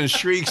Johnson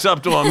shrieks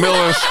up to a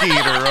Miller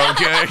Skeeter,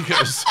 okay?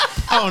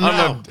 I'm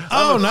a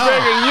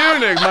friggin'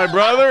 eunuch, my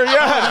brother.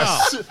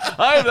 Yes,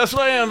 that's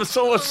why I'm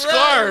so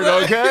scarred.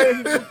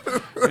 Okay,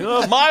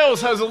 Miles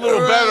has a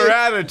little better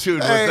attitude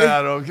with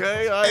that.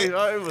 Okay,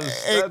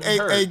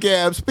 Hey,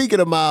 Gab. Speaking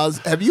of Miles,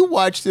 have you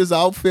watched his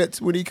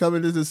outfits when he come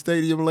into the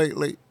stadium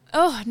lately?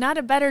 Oh, not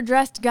a better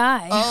dressed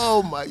guy.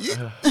 Oh my!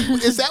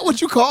 Is that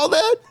what you call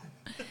that?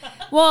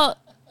 Well,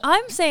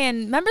 I'm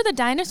saying, remember the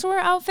dinosaur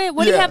outfit?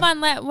 What do you have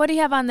on? What do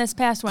you have on this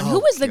past one? Who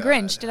was the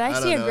Grinch? Did I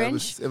see a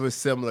Grinch? It was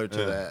similar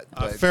to that.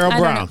 Farrell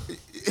Brown.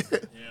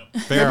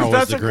 Farrell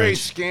that's was a the great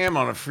Grinch. scam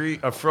on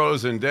a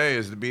frozen day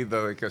is to be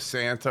like a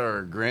Santa or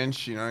a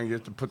Grinch. You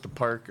have to put the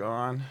park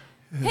on.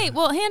 Hey,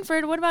 well,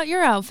 Hanford, what about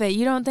your outfit?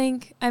 You don't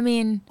think? Gab,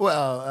 is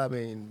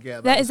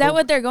that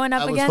what they're going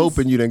up against? I was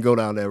hoping you didn't go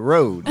down that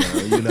road,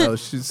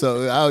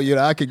 so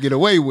I could get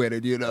away with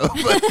it,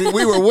 But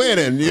we were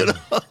winning,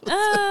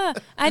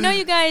 I know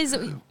you guys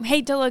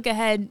hate to look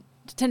ahead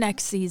to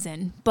next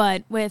season,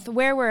 but with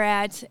where we're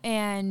at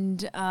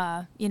and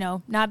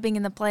not being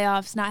in the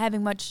playoffs, not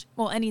having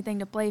anything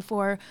to play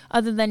for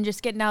other than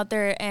just getting out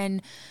there,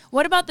 and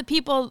what about the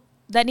people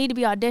that need to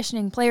be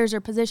auditioning, players or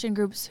position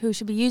groups who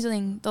should be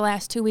using the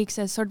last 2 weeks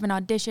as sort of an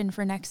audition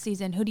for next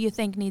season? Who do you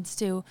think needs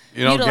to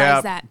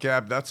utilize that?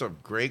 Gab, that's a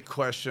great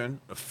question,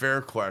 a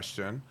fair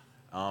question.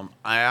 I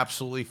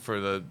absolutely, for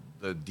the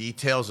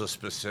details of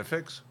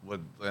specifics,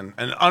 and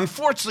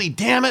unfortunately,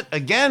 damn it,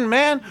 again,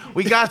 man,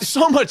 we got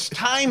so much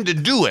time to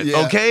do it,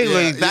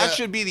 okay? That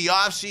should be the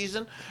off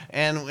season,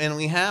 and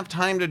we have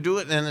time to do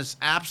it, and it's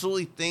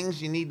absolutely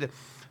things you need to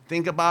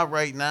think about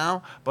right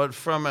now. But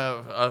from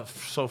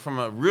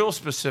a real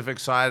specific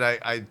side,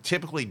 I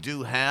typically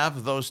do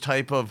have those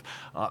type of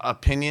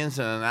opinions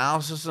and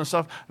analysis and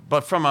stuff.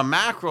 But from a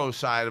macro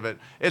side of it,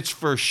 it's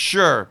for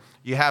sure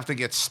you have to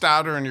get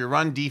stouter in your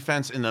run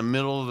defense in the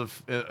middle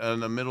of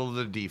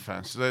the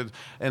defense.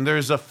 And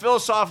there's a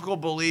philosophical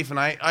belief, and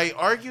I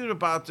argued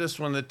about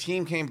this when the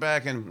team came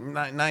back in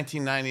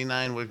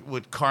 1999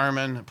 with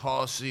Carmen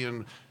policy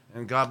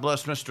and God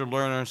bless Mr.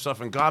 Lerner and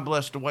stuff, and God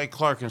bless Dwight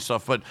Clark and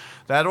stuff. But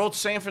that old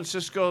San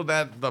Francisco,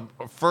 the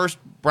first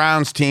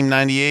Browns team,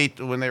 98,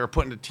 when they were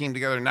putting the team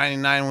together,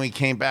 99 when we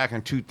came back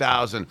in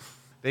 2000,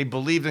 they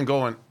believed in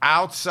going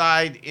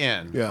outside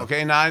in. Yeah.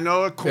 Okay, now I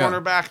know a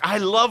cornerback. I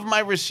love my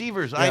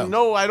receivers. I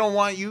know I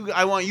want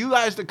you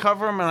guys to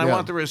cover them, and I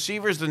want the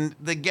receivers to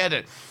get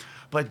it.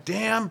 But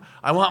damn,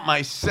 I want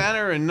my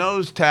center and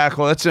nose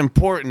tackle. That's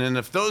important. And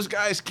if those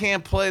guys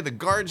can't play, the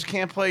guards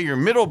can't play, your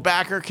middle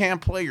backer can't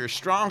play, your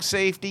strong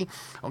safety,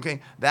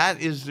 okay,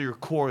 that is your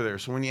core there.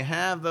 So when you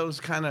have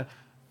those kind of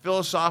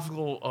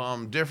philosophical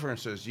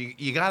differences,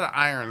 you got to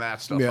iron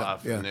that stuff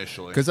off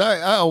initially. Because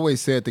I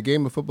always said the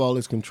game of football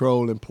is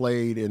controlled and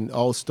played and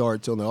all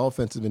starts on the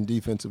offensive and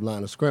defensive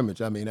line of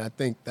scrimmage. I mean, I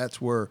think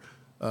that's where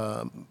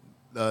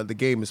the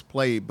game is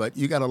played. But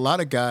you got a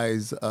lot of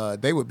guys,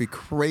 they would be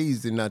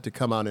crazy not to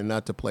come out and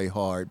not to play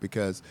hard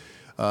because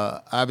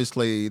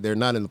obviously they're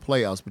not in the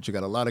playoffs, but you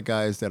got a lot of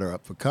guys that are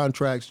up for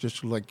contracts.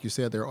 Just like you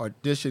said, they're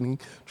auditioning,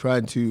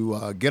 trying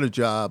to get a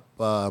job,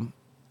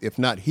 if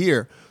not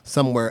here,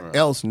 somewhere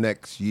else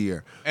next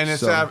year. And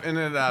it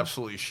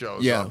absolutely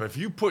shows up. If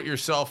you put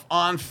yourself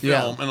on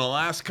film in the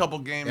last couple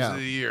games of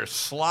the year,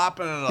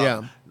 slopping it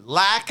up,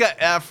 lack of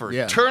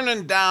effort,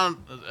 turning down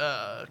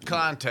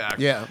contact,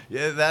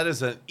 that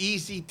is an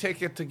easy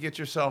ticket to get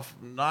yourself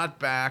not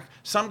back.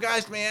 Some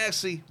guys may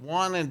actually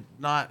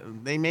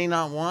they may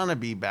not want to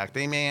be back.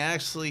 They may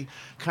actually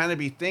kind of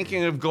be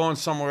thinking of going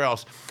somewhere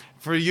else.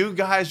 For you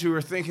guys who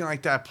are thinking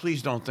like that,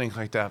 please don't think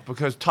like that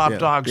because Top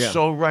Dog's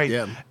so right.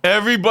 Yeah.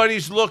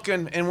 Everybody's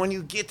looking, and when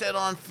you get that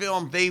on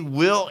film, they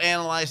will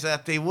analyze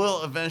that. They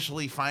will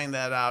eventually find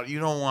that out. You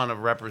don't want to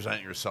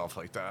represent yourself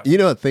like that. You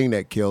know the thing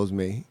that kills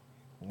me?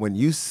 When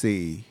you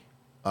see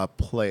a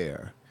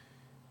player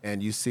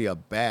and you see a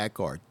back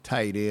or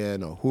tight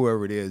end or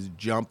whoever it is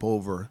jump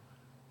over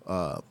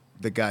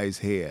the guy's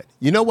head.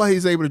 You know why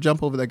he's able to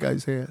jump over that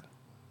guy's head?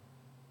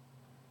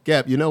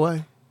 Gab, you know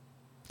why?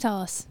 Tell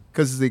us.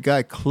 Because the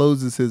guy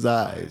closes his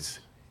eyes.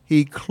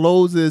 He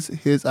closes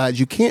his eyes.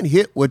 You can't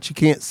hit what you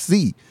can't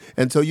see.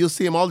 And so you'll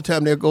see him all the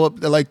time. They'll go up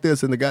there like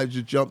this, and the guy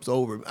just jumps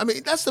over him. I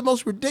mean, that's the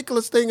most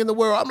ridiculous thing in the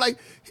world. I'm like,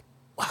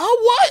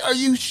 why are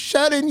you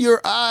shutting your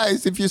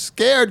eyes? If you're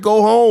scared,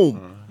 go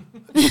home.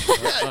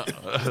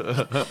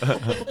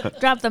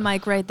 Drop the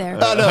mic right there.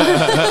 I know.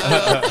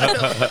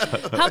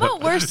 How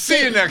about worst?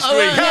 See you next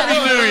week. Happy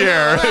New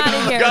Year.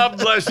 God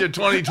bless you,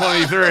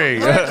 2023.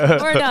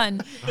 We're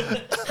done.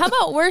 How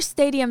about worst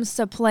stadiums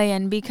to play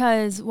in?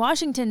 Because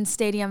Washington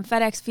Stadium,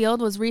 FedEx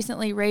Field, was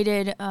recently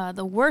rated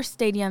the worst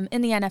stadium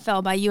in the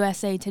NFL by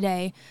USA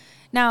Today.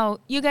 Now,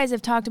 you guys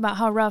have talked about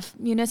how rough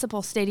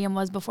Municipal Stadium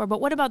was before,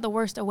 but what about the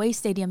worst away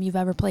stadium you've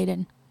ever played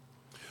in?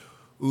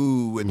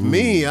 Ooh, with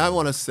me, I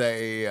want to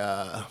say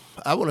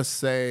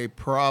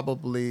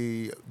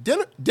probably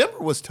Denver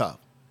was tough.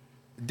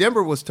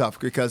 Denver was tough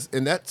because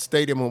in that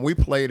stadium when we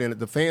played in it,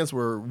 the fans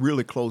were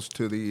really close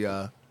to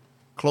the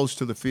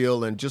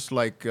field, and just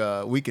like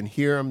we can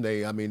hear them,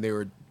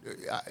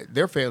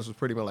 their fans was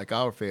pretty much like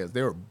our fans.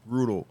 They were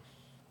brutal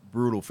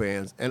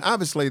fans, and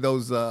obviously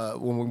those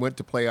when we went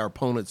to play our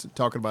opponents,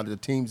 talking about the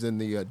teams in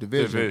the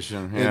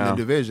division, the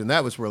division,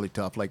 that was really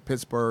tough. Like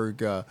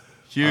Pittsburgh.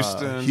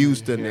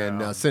 Houston,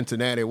 and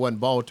Cincinnati. It wasn't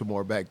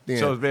Baltimore back then.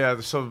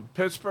 So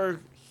Pittsburgh,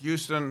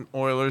 Houston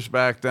Oilers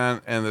back then,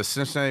 and the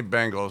Cincinnati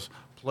Bengals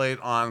played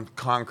on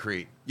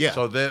concrete. Yeah.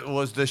 So that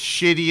was the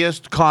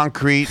shittiest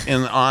concrete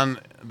on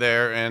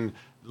there, and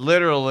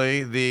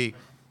literally the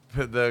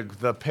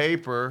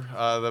paper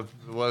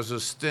was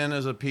as thin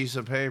as a piece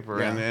of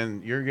paper,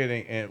 and you're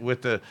getting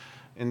with the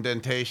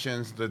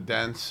indentations, the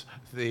dents,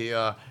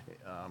 the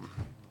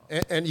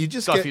and you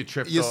just stuff get, you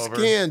tripped your over.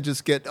 Skin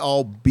just get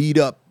all beat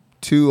up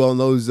too on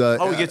those.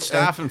 We get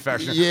staph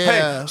infection.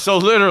 Yeah. Hey, so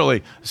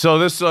literally,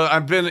 this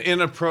I've been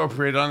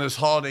inappropriate on this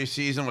holiday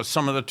season with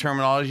some of the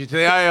terminology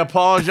today. I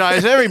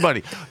apologize,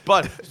 everybody.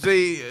 But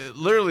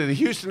literally the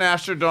Houston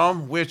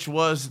Astrodome, which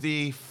was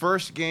the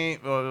first game,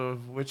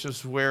 which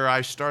is where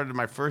I started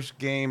my first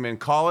game in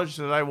college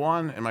that I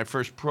won, and my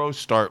first pro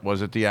start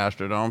was at the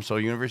Astrodome. So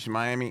University of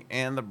Miami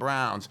and the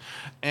Browns,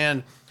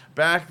 and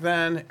back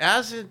then,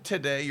 as in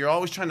today, you're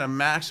always trying to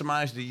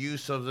maximize the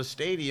use of the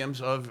stadiums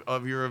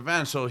of your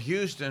event. So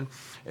Houston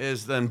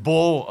is then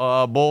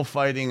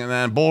bullfighting and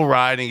then bull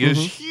riding is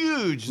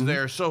huge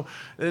there. So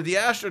the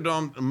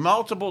Astrodome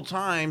multiple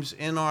times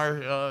in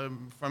our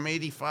from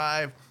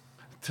 85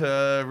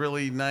 to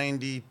really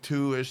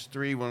 92-ish,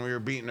 3 when we were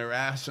beating their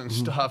ass and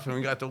stuff, and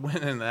we got the win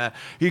in that.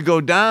 You'd go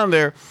down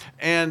there,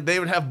 and they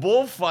would have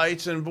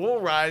bullfights and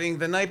bull riding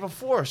the night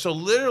before. So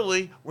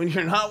literally, when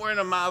you're not wearing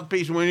a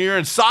mouthpiece, when you're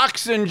in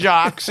socks and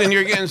jocks, and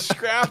you're getting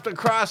scrapped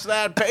across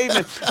that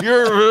pavement,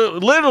 you're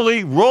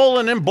literally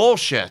rolling in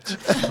bullshit,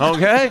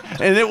 okay?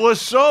 And it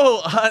was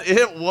so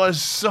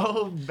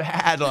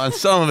bad on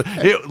some of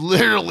it. It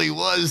literally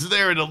was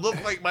there, and it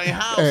looked like my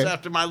house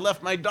after I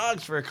left my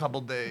dogs for a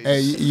couple days. Hey,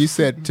 you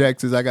said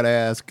Texas. I got to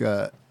ask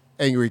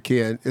Angry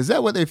Ken, is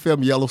that what they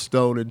filmed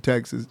Yellowstone in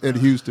Texas, in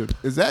Houston?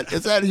 Is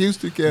that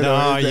Houston, Ken?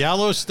 No,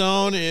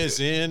 Yellowstone is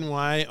in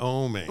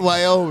Wyoming.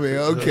 Wyoming,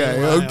 okay.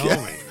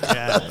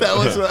 Yeah. That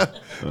was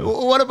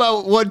what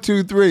about 1,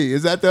 2, 3?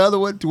 Is that the other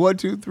one? 1,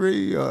 2,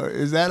 3, or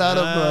is that out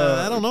of?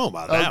 I don't know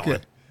about that one.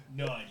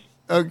 No idea.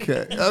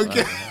 Okay.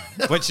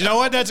 But you know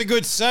what? That's a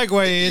good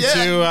segue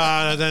into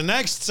the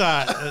next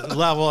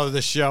level of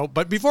the show.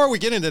 But before we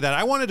get into that,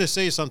 I wanted to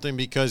say something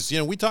because,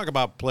 we talk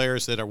about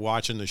players that are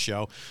watching the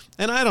show.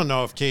 And I don't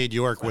know if Cade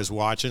York was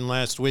watching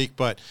last week,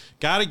 but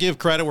got to give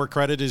credit where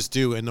credit is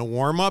due. In the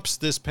warm-ups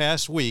this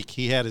past week,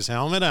 he had his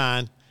helmet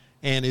on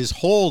and his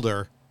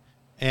holder,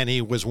 and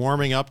he was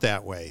warming up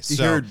that way. He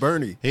heard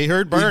Bernie. He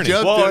heard Bernie.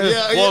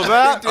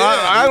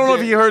 I don't know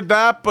if you heard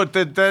that, but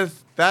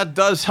That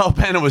does help,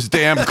 and it was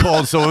damn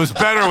cold, so it was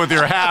better with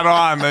your hat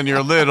on than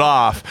your lid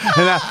off.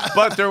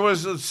 But there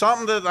was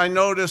something that I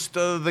noticed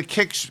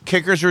the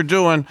kickers are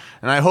doing,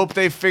 and I hope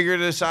they figure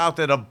this out,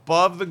 that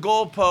above the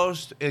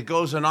goalpost, it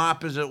goes an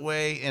opposite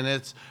way, and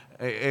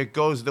it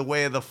goes the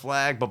way of the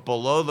flag, but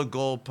below the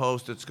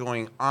goalpost, it's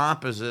going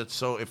opposite.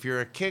 So if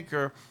you're a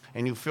kicker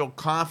and you feel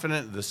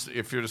confident,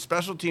 if you're the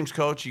special teams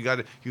coach,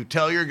 you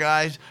tell your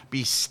guys,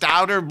 be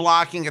stouter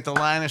blocking at the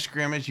line of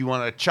scrimmage. You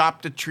want to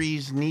chop the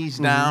trees, knees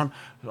down,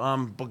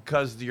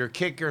 because your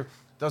kicker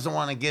doesn't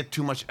want to get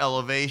too much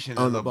elevation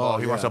on the ball.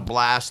 He wants to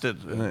blast it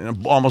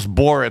and almost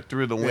bore it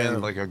through the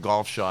wind like a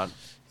golf shot.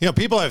 You know,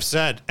 people have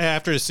said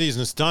after the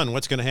season's done,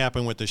 what's going to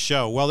happen with the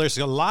show? Well, there's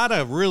a lot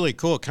of really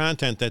cool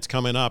content that's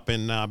coming up.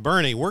 And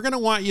Bernie, we're going to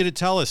want you to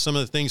tell us some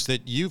of the things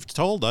that you've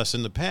told us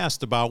in the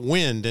past about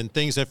wind and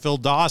things that Phil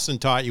Dawson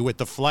taught you with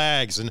the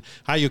flags and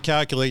how you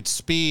calculate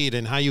speed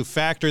and how you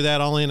factor that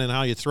all in and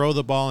how you throw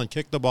the ball and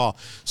kick the ball.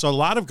 So a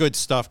lot of good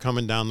stuff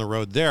coming down the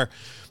road there.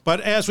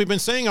 But as we've been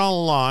saying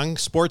all along,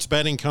 sports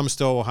betting comes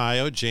to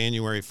Ohio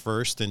January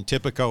 1st, and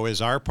Tipico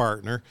is our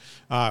partner,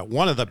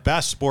 one of the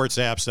best sports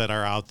apps that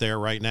are out there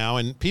right now.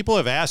 And people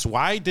have asked,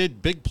 why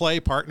did Big Play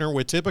partner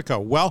with Tipico?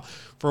 Well,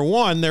 for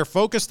one, they're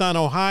focused on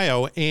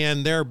Ohio,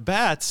 and their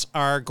bets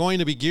are going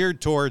to be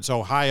geared towards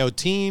Ohio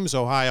teams,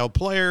 Ohio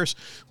players,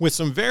 with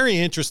some very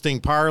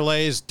interesting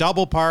parlays,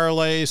 double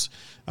parlays,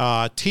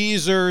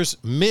 teasers,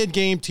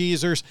 mid-game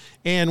teasers.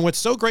 And what's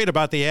so great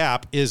about the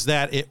app is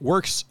that it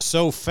works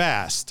so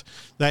fast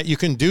that you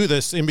can do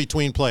this in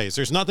between plays.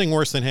 There's nothing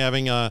worse than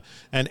having an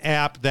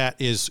app that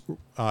is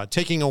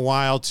taking a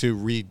while to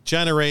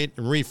regenerate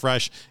and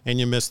refresh, and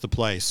you miss the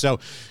play. So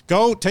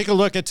go take a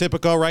look at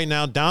Tipico right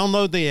now.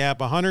 Download the app,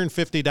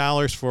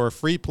 $150 for a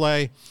free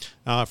play,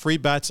 free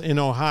bets in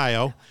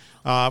Ohio.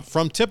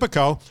 From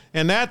Tipico,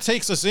 and that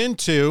takes us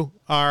into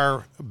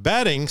our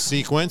betting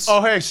sequence. Oh,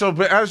 hey, so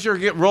as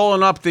you're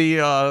rolling up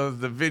the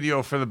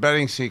video for the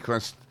betting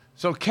sequence,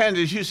 so Ken,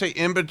 did you say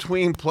in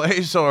between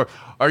plays, or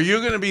are you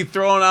going to be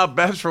throwing out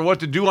bets for what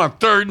to do on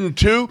 3rd and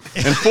 2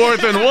 and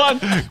 4th and 1?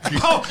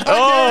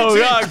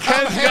 God,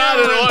 Ken's got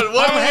it.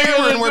 What I'm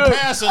hammering, we're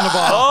passing the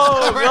ball.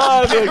 Oh,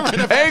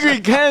 God. Angry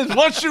Ken,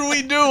 what should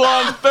we do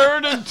on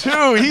 3rd and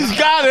 2? He's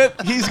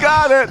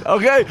got it.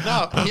 Okay.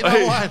 No, you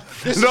know what?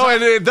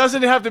 And it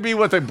doesn't have to be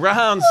what the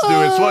Browns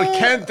do. It's what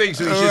Ken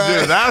thinks we should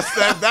do.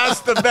 That's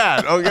the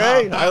bet.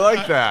 Okay. I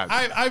like that.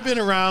 I've been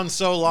around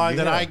so long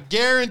that I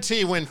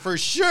guarantee when for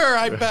sure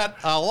I bet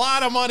a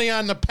lot of money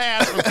on the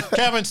pass with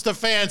Kevin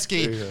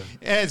Stefanski,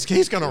 and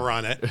he's going to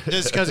run it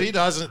just because he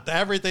does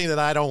everything that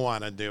I don't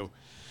want to do.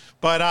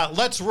 But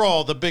let's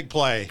roll the big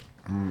play.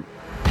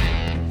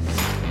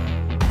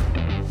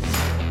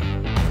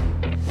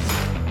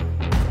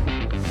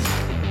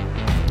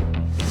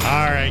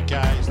 All right,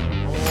 guys, the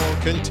roll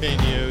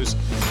continues.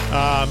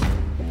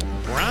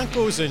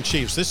 Broncos and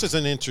Chiefs. This is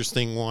an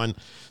interesting one.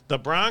 The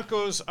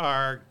Broncos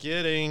are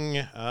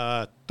getting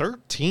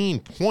 13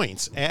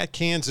 points at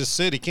Kansas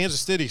City.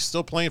 Kansas City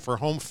still playing for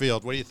home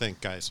field. What do you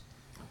think, guys?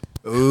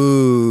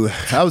 Ooh,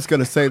 I was going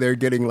to say they're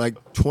getting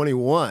like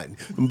 21,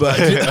 but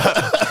Did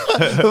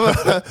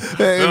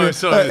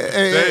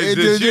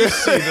you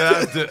see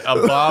that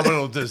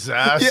abominable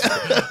disaster?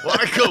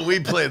 Why couldn't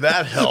we play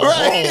that hell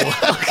hole?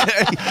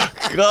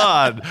 Okay,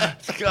 God,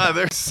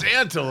 their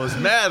Santa was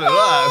mad at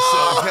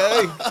us.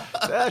 Okay,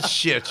 that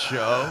shit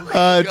show.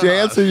 To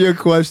answer your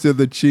question,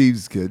 the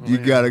Chiefs, kid, you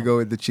got to go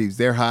with the Chiefs.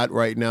 They're hot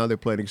right now. They're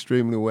playing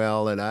extremely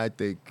well, and I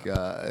think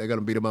they're going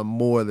to beat them by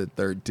more than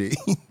 13.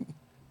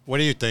 What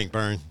do you think,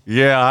 Bern?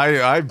 Yeah,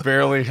 I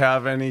barely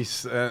have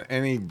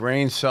any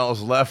brain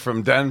cells left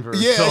from Denver,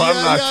 so I'm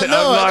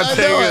not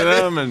taking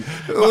them. And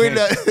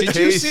did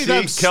you see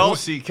them?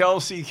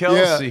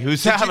 Kelsey,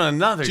 who's having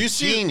another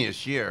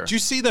genius year. Did you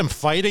see them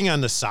fighting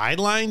on the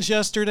sidelines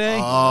yesterday?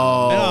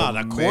 Oh,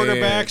 the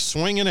quarterback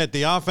swinging at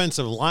the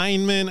offensive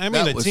lineman. I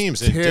mean, the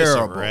team's in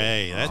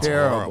disarray. That's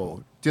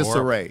horrible.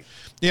 Disarray.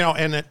 You know,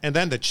 and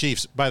then the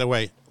Chiefs, by the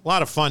way. A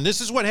lot of fun.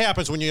 This is what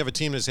happens when you have a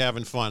team that's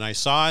having fun. I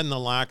saw in the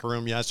locker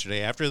room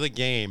yesterday after the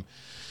game,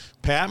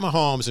 Pat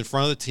Mahomes in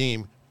front of the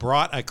team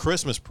brought a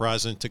Christmas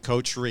present to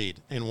Coach Reed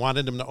and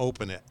wanted him to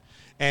open it.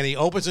 And he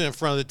opens it in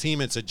front of the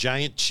team. It's a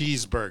giant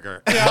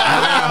cheeseburger.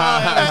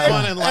 Having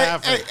fun and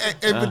laughing.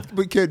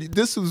 But kid,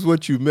 this is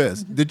what you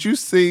missed. Did you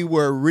see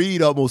where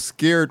Reed almost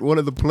scared one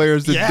of the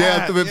players to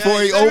death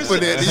before he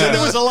opened it? He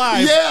was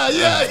alive.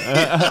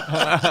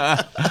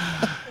 Yeah.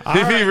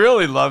 If he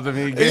really loved him,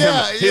 he'd gave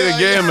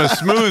him a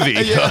smoothie.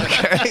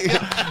 Okay.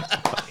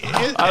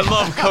 I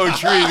love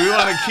Coach Reed. We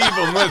want to keep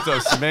him with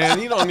us, man.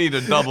 You don't need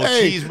a double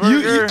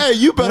cheeseburger.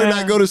 You better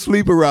not go to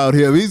sleep around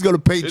him. He's going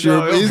to paint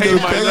your. He's going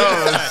to paint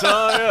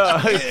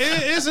my nose.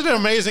 Isn't it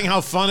amazing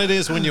how fun it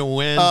is when you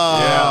win?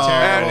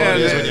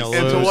 And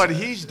to what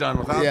he's done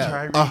without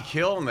Tyreek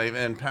Hill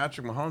and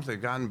Patrick Mahomes,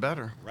 they've gotten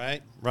better.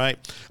 Right.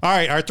 All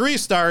right, our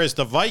 3-star is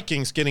the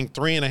Vikings getting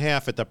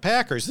 3.5 at the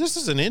Packers. This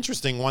is an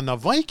interesting one. The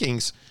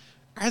Vikings,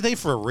 are they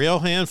for real,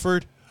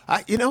 Hanford?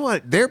 You know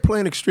what? They're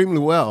playing extremely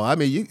well. I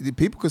mean,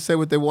 people could say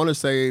what they want to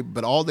say,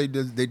 but all they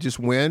do, they just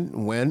win.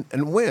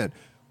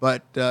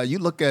 But you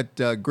look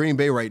at Green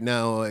Bay right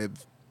now,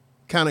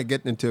 kind of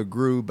getting into a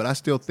groove, but I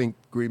still think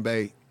Green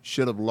Bay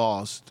should have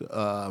lost.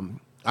 I'm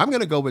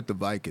going to go with the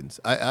Vikings.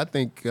 I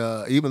think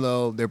even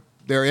though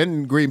they're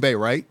in Green Bay,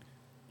 right?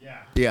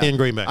 Yeah. In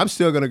Green Bay. I'm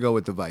still going to go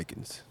with the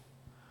Vikings.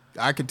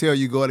 I can tell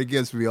you going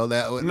against me on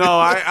that one. No,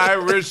 I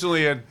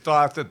originally had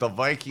thought that the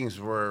Vikings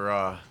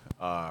were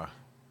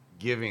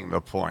giving the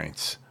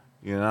points,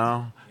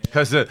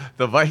 because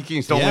the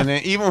Vikings don't win.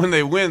 Even when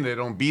they win, they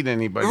don't beat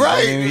anybody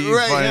by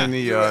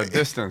any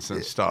distance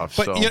and stuff.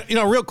 But,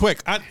 real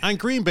quick, on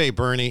Green Bay,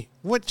 Bernie,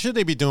 what should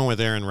they be doing with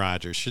Aaron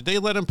Rodgers? Should they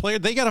let him play?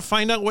 They got to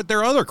find out what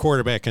their other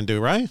quarterback can do,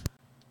 right?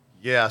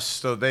 Yes,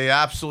 so they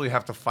absolutely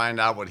have to find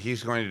out what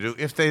he's going to do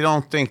if they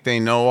don't think they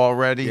know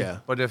already. Yeah.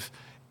 But if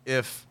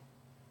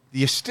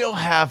you still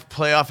have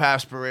playoff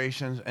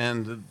aspirations,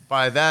 and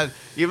by that,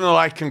 even though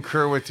I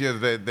concur with you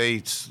that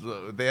they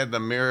had the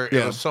miracle,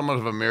 it was somewhat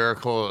of a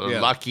miracle,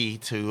 lucky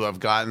to have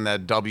gotten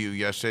that W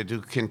yesterday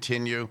to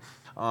continue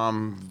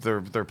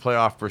their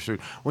playoff pursuit.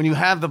 When you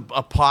have a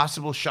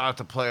possible shot at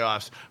the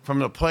playoffs from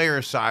the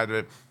player side of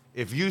it,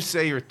 if you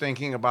say you're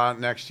thinking about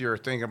next year or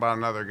thinking about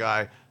another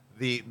guy,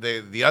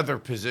 the other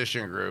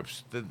position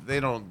groups they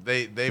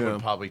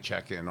would probably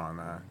check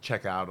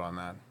out on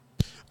that.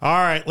 All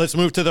right, let's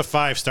move to the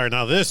 5-star.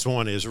 Now, this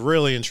one is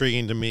really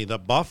intriguing to me. The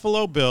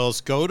Buffalo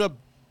Bills go to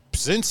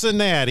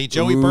Cincinnati.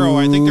 Joey Burrow,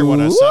 I think they're, a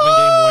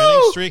 7-game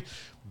winning streak.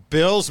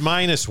 Bills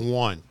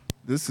 -1.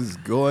 This is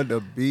going to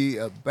be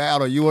a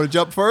battle. You want to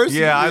jump first?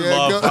 Yeah,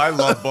 I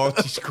love both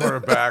these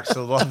quarterbacks.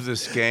 I love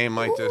this game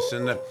like this.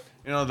 And the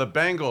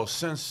Bengals,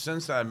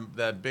 since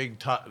that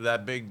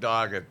big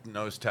dog at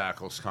nose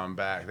tackle's come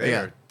back,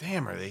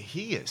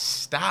 he is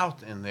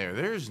stout in there.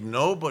 There's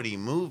nobody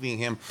moving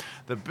him.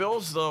 The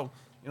Bills, though,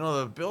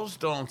 the Bills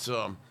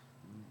don't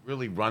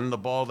really run the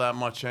ball that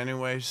much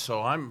anyway.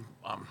 So I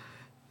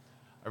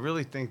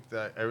really think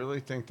that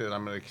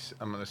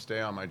I'm gonna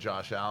stay on my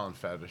Josh Allen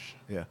fetish.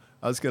 Yeah,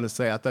 I was gonna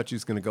say I thought you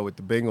was gonna go with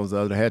the Bengals.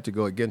 I had to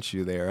go against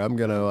you there. I'm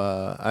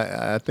gonna.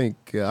 I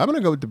think I'm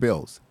gonna go with the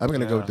Bills. I'm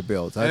gonna go with the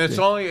Bills.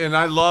 And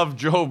I love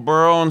Joe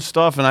Burrow and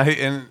stuff,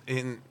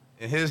 and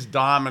his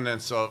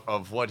dominance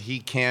of what he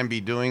can be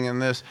doing in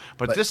this.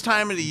 But this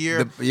time of the year,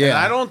 and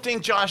I don't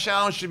think Josh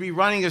Allen should be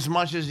running as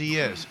much as he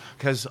is,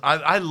 because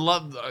I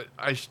love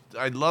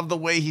the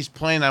way he's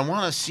playing. I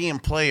want to see him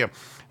play.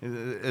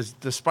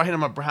 Despite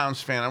I'm a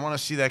Browns fan, I want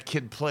to see that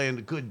kid play in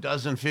a good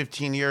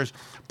 15 years.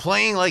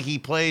 Playing like he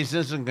plays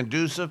isn't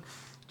conducive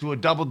to a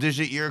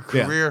double-digit year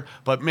career.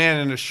 But,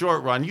 man, in the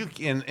short run,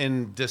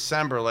 in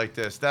December like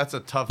this, that's a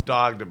tough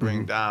dog to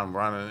bring down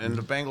running. And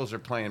the Bengals are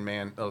playing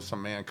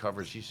some man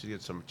covers. He should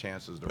get some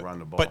chances to run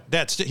the ball. But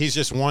he's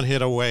just one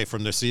hit away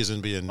from the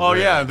season being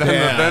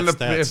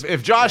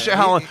if Josh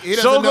Allen,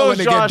 so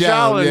goes Josh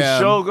Allen,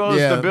 so goes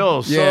the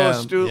Bills. So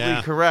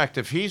astutely correct.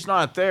 If he's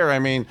not there, I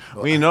mean,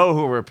 we know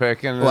who we're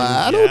picking. Well,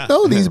 I don't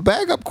know. These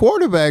backup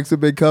quarterbacks have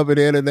been coming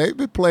in, and they've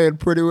been playing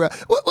pretty well.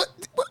 What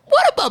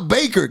about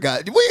Baker,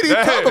 guys? We didn't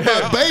even talk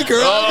about Baker.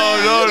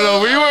 No.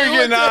 We weren't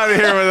getting out of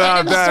here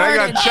without that. I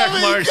got check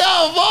marks.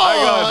 Come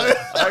on.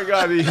 I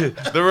got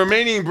the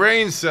remaining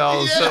brain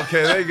cells. Yeah.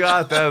 Okay, they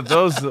got that.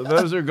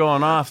 Those are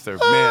going off there,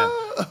 man.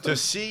 To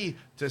see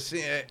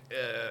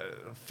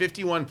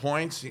 51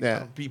 points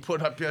be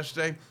put up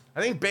yesterday.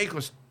 I think Baker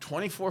was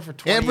 24 for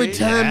 28. Every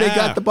time they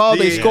got the ball,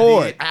 they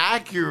scored. The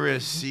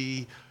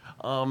accuracy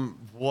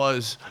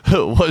was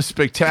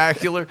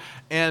spectacular,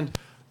 and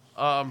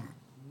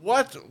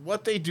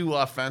what they do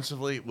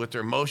offensively with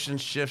their motion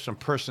shifts and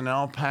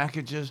personnel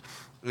packages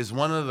is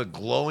one of the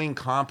glowing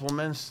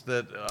compliments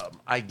that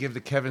I give to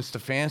Kevin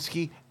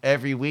Stefanski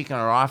every week on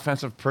our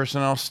offensive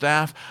personnel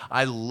staff.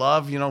 I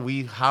love,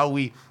 we've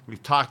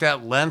talked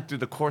at length through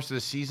the course of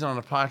the season on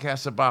the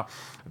podcast about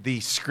the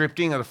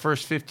scripting of the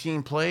first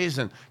 15 plays.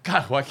 And,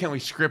 God, why can't we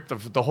script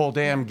the whole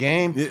damn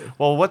game? Yeah.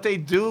 Well, what they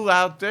do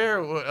out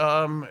there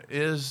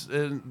is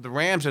in the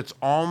Rams, it's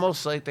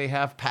almost like they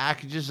have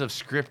packages of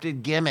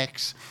scripted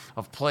gimmicks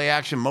of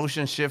play-action,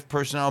 motion shift,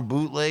 personnel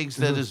bootlegs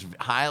that is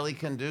highly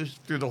conducive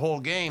through the whole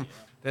game.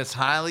 That's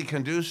highly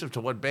conducive to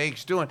what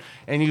Bake's doing.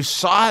 And you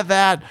saw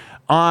that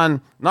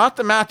on not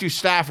the Matthew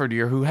Stafford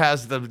here, who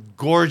has the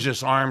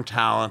gorgeous arm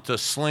talent to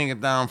sling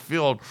it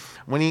downfield.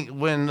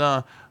 When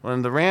the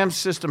Rams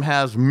system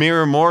has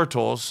mere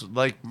mortals,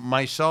 like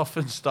myself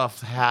and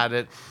stuff had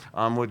it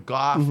with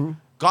Goff.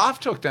 Goff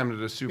took them to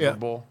the Super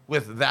Bowl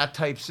with that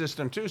type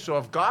system too. So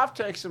if Goff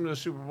takes them to the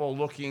Super Bowl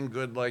looking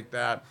good like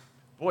that,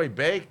 boy,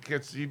 Bake,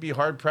 you'd be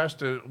hard pressed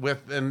to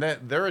and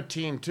they're a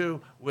team too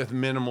with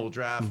minimal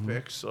draft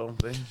picks. So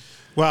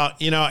Well,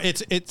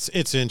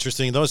 it's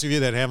interesting. Those of you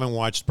that haven't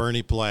watched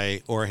Bernie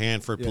play or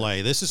Hanford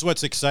play, this is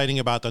what's exciting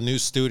about the new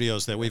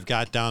studios that we've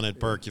got down at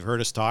Burke. You've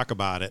heard us talk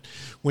about it.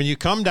 When you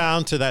come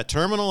down to that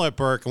terminal at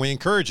Burke, and we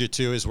encourage you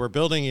to, is we're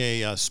building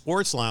a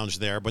sports lounge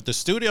there, but the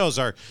studios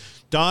are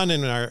done,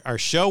 and our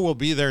show will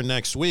be there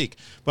next week.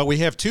 But we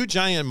have 2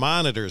 giant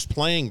monitors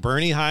playing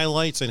Bernie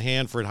highlights and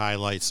Hanford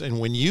highlights. And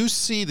when you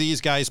see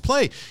these guys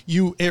play,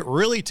 it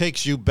really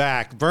takes you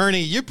back. Bernie,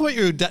 you put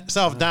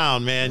yourself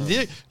down, man.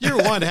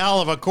 You're one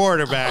hell of a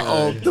quarterback.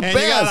 Oh, the and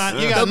best.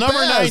 You got number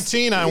best.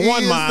 19 on He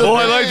one is monitor. Well,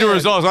 I like the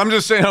results. I'm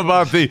just saying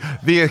about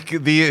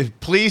the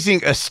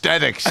pleasing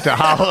aesthetics to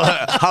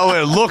how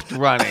it looked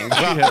running.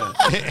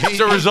 It's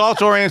a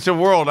results-oriented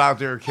world out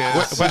there,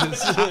 kids.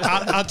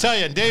 I'll tell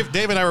you, Dave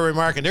and I were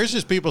remarking, there's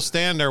just people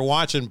standing there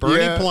watching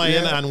Bernie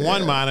playing on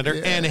one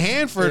monitor and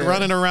Hanford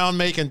running around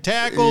making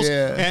tackles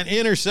and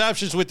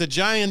interceptions with the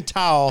giant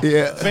towel.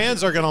 Yeah.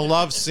 Fans are going to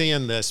love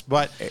seeing this.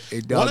 But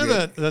one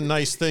of the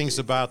nice things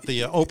about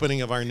the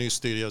opening of our new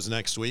studios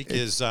next week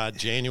is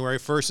January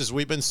 1st, as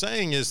we've been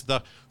saying, is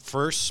the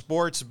first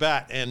sports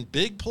bet. And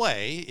Big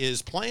Play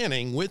is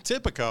planning with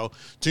Tipico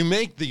to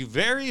make the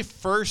very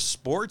first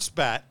sports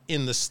bet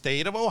in the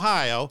state of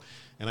Ohio.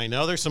 And I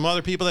know there's some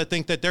other people that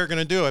think that they're going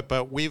to do it,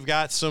 but we've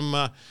got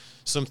some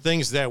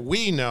things that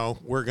we know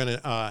we're going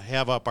to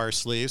have up our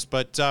sleeves.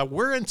 But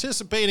we're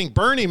anticipating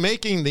Bernie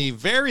making the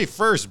very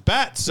first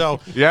bet. So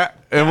yeah,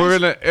 and we're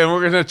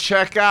gonna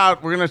check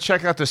out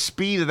the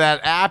speed of that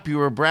app you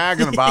were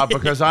bragging about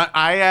because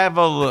I have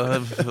a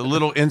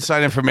little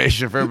inside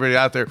information for everybody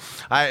out there.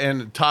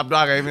 And Top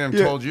Dog, I even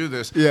told you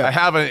this. Yeah. I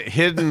have a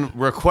hidden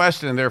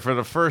request in there for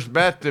the first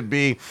bet to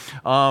be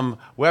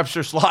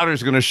Webster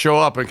Slaughter's going to show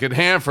up and can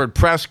Hanford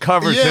press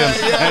covers him.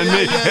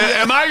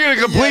 Am I going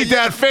to complete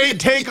that fade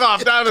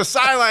takeoff down the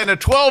sideline at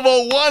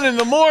 12:01 in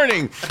the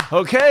morning?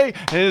 Okay,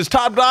 and is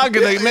Top Dog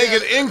going to make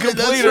it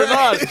incomplete or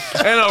not?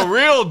 And a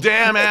real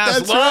damn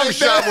ass long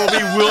shot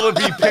will it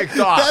be picked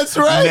off? That's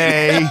right.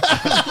 Nay.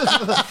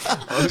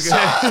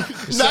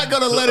 Not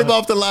going to let him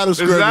off the line of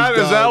scrimmage.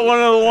 Is that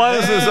one of the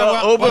ones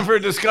that's open for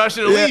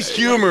discussion? At least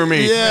humor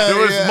me. Yeah,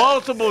 there was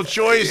multiple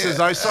choices.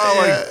 I saw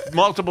like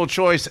multiple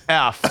choice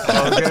F.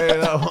 Okay.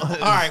 all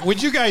right.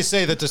 Would you guys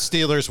say that the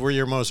Steelers were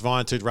your most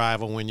vaunted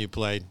rival when you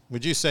played?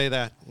 Would you say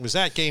that? Was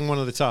that game one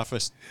of the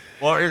toughest?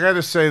 Well, I got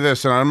to say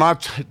this, and I'm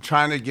not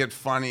trying to get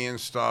funny and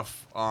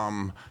stuff.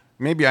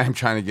 Maybe I am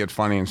trying to get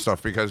funny and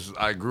stuff because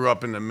I grew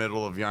up in the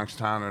middle of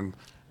Youngstown and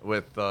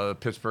with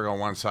Pittsburgh on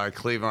one side,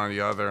 Cleveland on the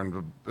other,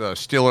 and the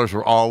Steelers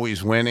were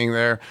always winning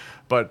there.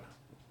 But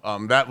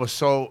that was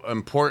so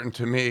important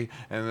to me,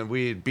 and then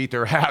we beat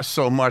their ass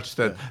so much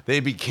that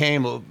they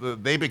became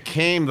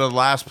the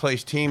last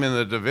place team in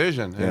the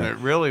division, and it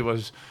really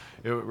was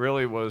because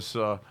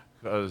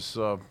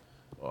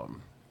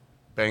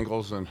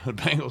Bengals and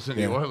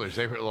the Oilers,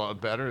 they were a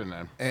lot better than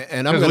them.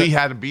 And because we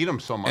had to beat them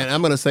so much. And I'm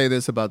going to say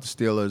this about the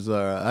Steelers.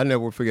 I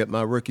never forget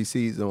my rookie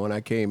season when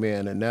I came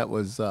in, and that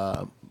was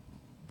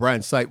Brian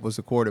Sipe was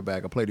the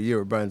quarterback. I played a year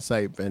with Brian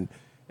Sipe, and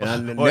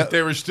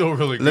they were still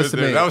really good. Listen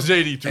to me. That was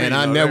 '83. And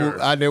I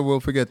never will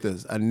forget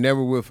this. I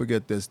never will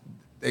forget this.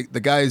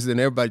 The guys and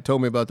everybody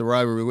told me about the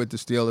rivalry with the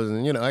Steelers,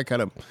 and I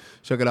kind of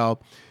shook it off.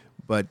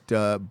 But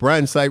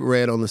Brian Sipe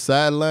ran on the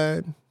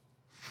sideline.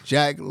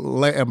 Jack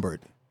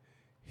Lambert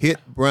hit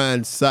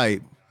Brian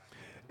Sipe,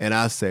 and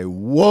I say,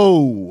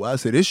 whoa. I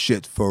said, this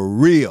shit's for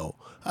real.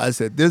 I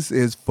said, this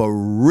is for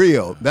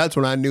real. That's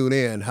when I knew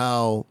then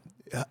how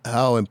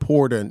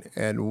important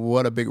and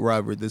what a big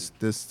rivalry this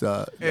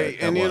to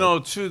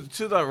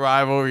that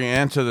rivalry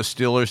and to the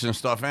Steelers and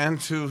stuff and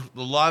to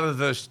a lot of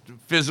the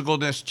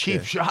physicalness,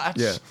 cheap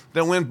shots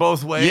that went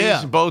both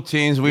ways, both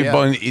teams. We've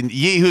been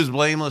Ye Who's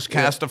Blameless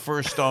cast the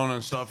first stone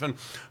and stuff. And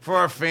for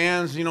our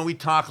fans, we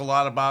talk a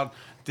lot about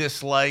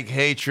dislike,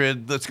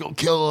 hatred, let's go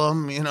kill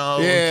them, we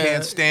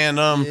can't stand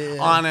them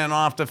on and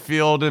off the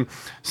field. And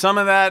some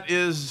of that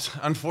is,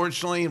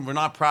 unfortunately, we're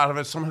not proud of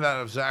it. Some of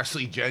that was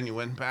actually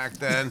genuine back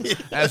then.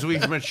 As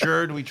we've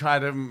matured, we try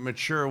to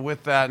mature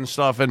with that and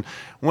stuff. And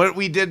what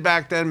we did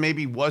back then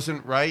maybe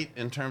wasn't right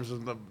in terms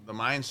of the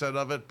mindset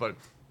of it. But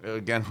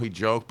again, we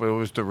joke, but it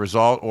was the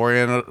result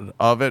oriented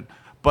of it.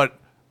 But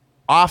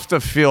off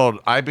the field,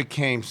 I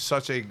became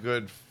such a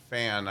good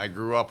fan. I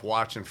grew up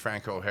watching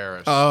Franco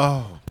Harris.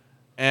 Oh.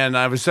 And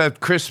I was at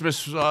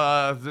Christmas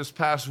this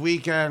past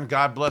weekend.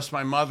 God bless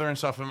my mother and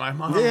stuff. And my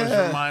mom was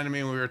reminding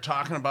me, we were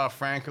talking about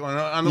Franco. And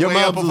on the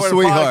way up before the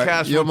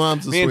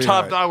podcast, me and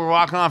Top Dog were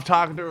walking off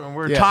talking to her. And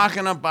we were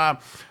talking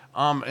about,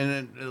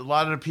 and a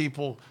lot of the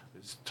people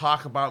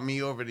talk about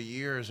me over the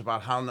years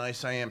about how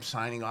nice I am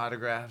signing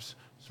autographs,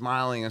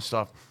 smiling and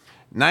stuff.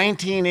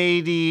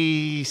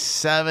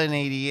 1987,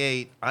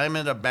 88, I'm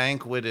at a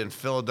banquet in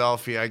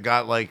Philadelphia. I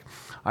got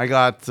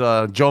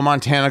Joe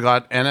Montana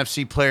got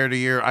NFC Player of the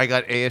Year. I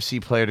got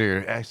AFC Player of the Year.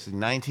 Actually,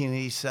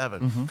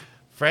 1987. Mm-hmm.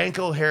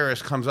 Franco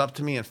Harris comes up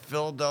to me in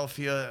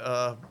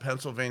Philadelphia,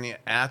 Pennsylvania,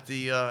 at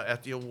the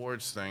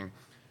awards thing,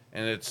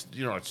 and it's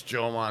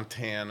Joe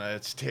Montana,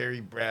 it's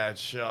Terry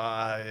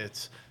Bradshaw,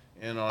 it's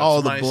You know, all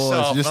it's the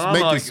myself. boys just And I'm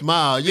make you like,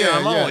 smile. Yeah, Yeah,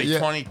 I'm only yeah.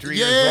 23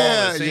 Yeah,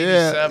 years old. It's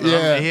 87. yeah.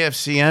 I'm the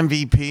AFC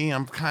MVP.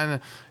 I'm kind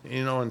of,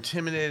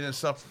 intimidated and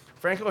stuff.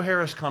 Franco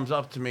Harris comes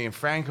up to me, and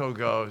Franco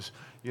goes,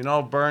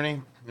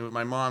 Bernie, with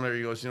my mom there,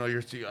 he goes,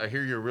 I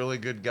hear you're a really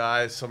good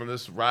guy. Some of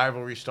this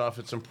rivalry stuff,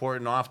 it's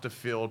important off the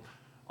field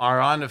or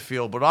on the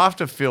field. But off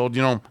the field,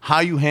 how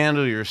you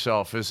handle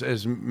yourself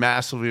is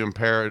massively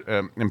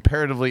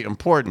imperatively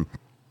important.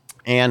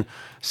 And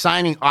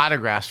signing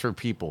autographs for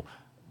people,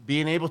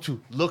 being able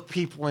to look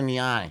people in the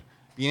eye,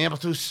 being able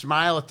to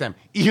smile at them.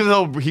 Even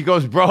though he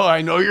goes, bro,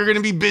 I know you're going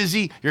to be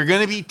busy. You're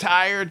going to be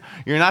tired.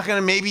 You're not going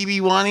to maybe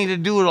be wanting to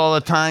do it all the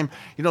time.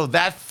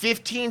 That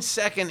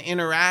 15-second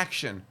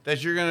interaction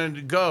that you're going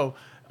to go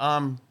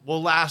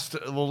will last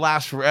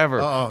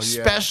forever. Oh, yeah.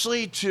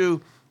 Especially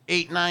to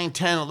 8, 9,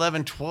 10,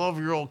 11,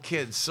 12-year-old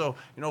kids. So,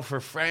 for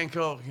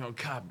Franco,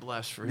 God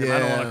bless for him. I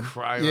don't want to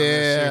cry on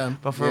this here.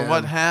 But for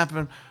what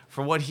happened,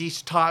 for what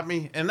he's taught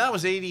me, and that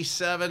was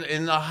 87,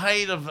 in the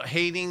height of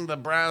hating the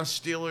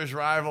Browns-Steelers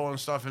rival and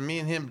stuff, and me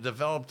and him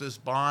developed this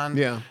bond.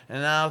 Yeah.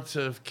 And now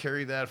to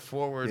carry that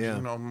forward,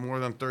 more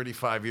than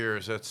 35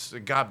 years, that's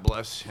God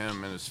bless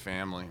him and his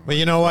family. Well,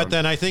 you know what,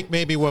 then I think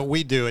maybe what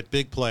we do at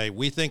Big Play,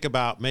 we think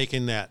about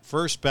making that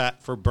first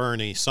bet for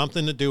Bernie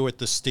something to do with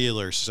the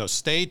Steelers. So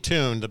stay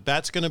tuned. The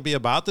bet's going to be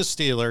about the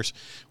Steelers.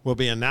 We'll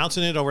be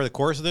announcing it over the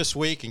course of this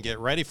week, and get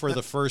ready for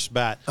the first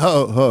bet.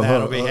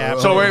 That'll be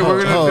happening. So wait,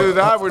 we're going to do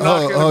that? We're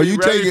not going to be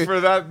ready take it- for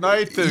that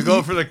night to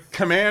go for the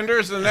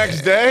Commanders the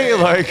next day?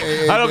 Like,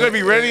 I'm not going to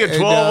be ready at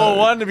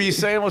 12:01 to be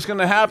saying what's going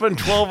to happen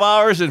 12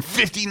 hours and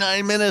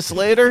 59 minutes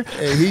later?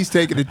 Hey, he's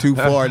taking it too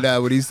far now.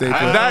 What he's saying?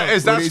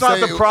 That's not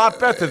the prop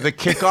bet that the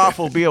kickoff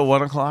will be at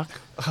 1 o'clock?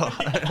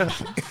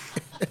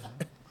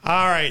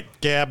 All right,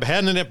 Gab,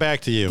 handing it back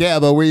to you.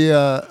 Gab, are we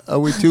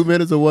 2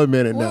 minutes or 1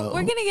 minute now?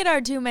 We're gonna get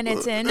our 2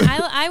 minutes in.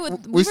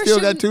 We still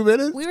got 2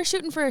 minutes? We were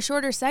shooting for a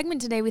shorter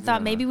segment today. We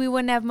thought maybe we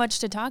wouldn't have much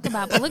to talk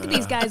about, but look at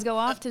these guys go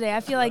off today.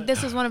 I feel like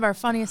this was one of our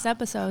funniest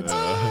episodes.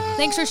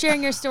 Thanks for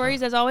sharing your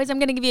stories. As always, I'm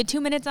gonna give you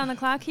 2 minutes on the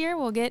clock here.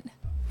 We'll get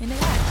into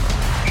that.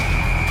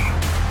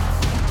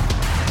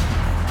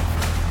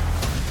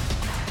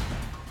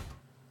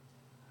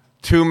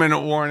 2-minute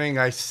warning.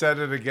 I said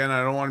it again.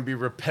 I don't want to be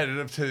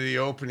repetitive to the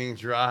opening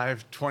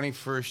drive.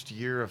 21st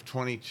year of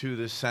 22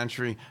 this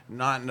century,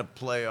 not in the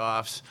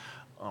playoffs.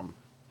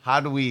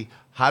 How do we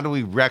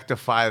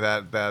rectify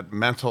that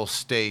mental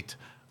state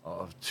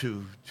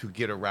to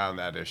get around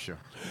that issue?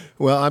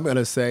 Well, I'm going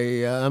to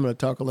say, I'm going to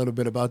talk a little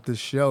bit about this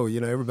show.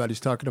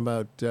 Everybody's talking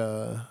about,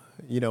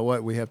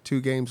 we have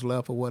 2 games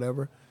left or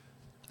whatever.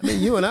 I mean,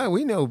 you and I,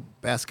 we know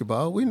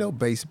basketball, we know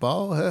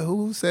baseball.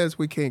 Who says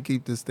we can't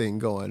keep this thing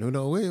going?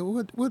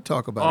 We'll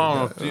talk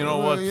about it. You know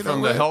what?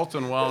 From the health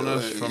and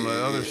wellness, from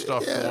the other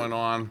stuff going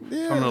on,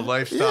 from the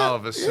lifestyle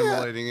of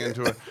assimilating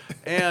into it.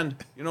 And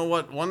you know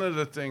what? One of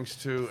the things,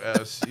 too,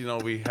 as,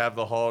 we have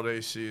the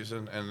holiday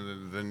season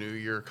and the new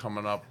year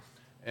coming up,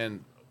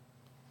 and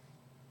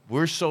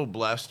we're so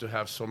blessed to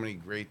have so many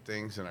great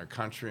things in our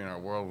country and our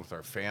world with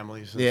our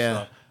families and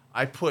stuff.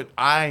 I put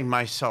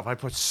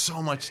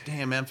so much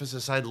damn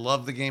emphasis. I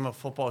love the game of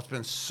football. It's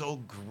been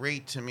so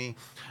great to me.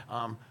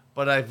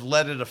 But I've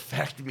let it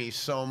affect me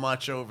so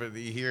much over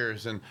the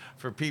years. And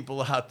for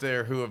people out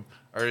there who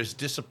are as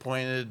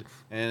disappointed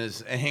and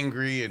as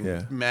angry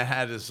and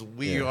mad as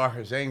we are,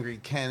 as angry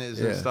Ken is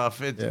and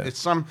stuff,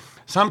 it's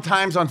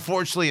sometimes,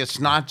 unfortunately, it's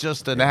not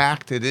just an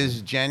act. It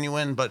is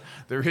genuine, but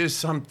there is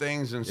some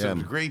things and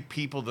some great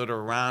people that are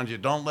around you.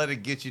 Don't let it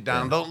get you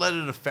down. Don't let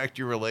it affect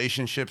your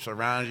relationships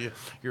around you,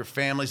 your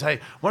families.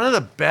 One of the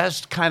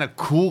best kind of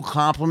cool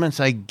compliments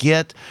I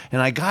get,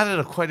 and I got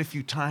it quite a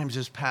few times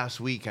this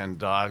past weekend,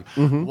 dog,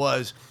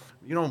 was,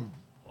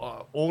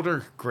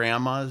 older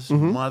grandmas,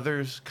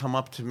 mothers come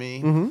up to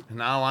me. And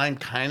now I'm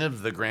kind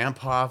of the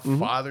grandpa,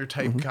 father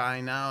type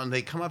guy now. And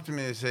they come up to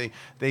me and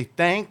they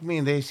thank me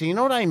and they say, you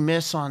know what I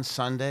miss on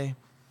Sunday?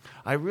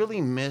 I really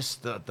miss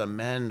the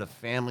men, the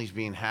families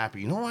being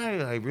happy. You know why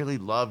I really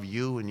love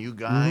you and you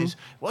guys? It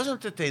wasn't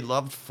that they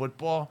loved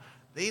football.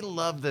 They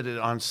loved that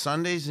on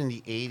Sundays in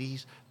the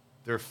 80s,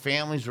 their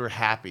families were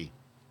happy.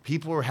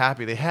 People were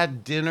happy. They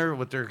had dinner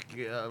with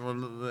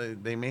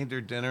they made their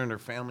dinner and their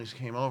families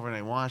came over and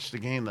they watched the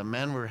game. The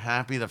men were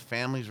happy. The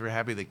families were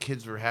happy. The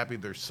kids were happy.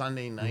 Their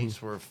Sunday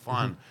nights were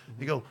fun.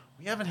 They go,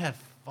 we haven't had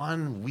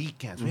fun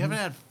weekends. We haven't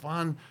had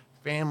fun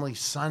family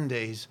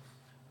Sundays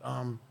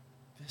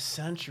this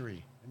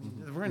century. I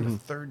mean, we're in the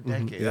third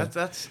decade.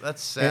 That's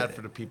sad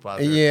for the people out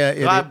there.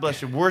 God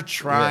bless you. We're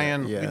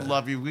trying. We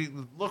love you. We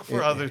look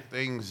for other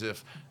things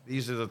if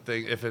these are the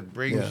things, if it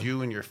brings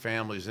you and your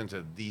families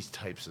into these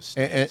types of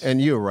states.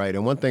 And you're right.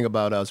 And one thing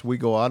about us, we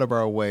go out of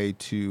our way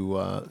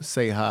to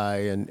say hi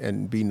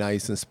and be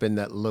nice and spend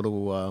that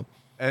little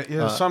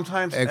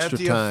sometimes extra at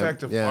the time.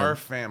 effect of our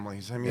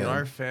families. I mean,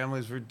 our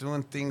families, we're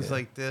doing things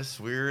like this.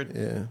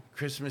 We're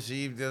Christmas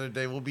Eve the other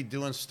day. We'll be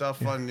doing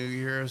stuff on New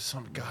Year's.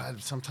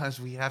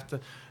 Sometimes we have to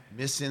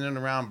miss in and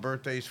around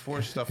birthdays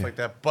for stuff like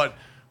that. But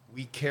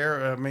we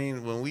care. I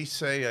mean, when we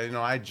say,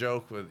 I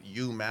joke with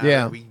you matter.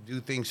 Yeah. We do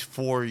things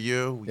for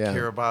you. We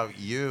care about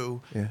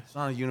you. Yeah. It's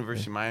not a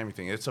University of Miami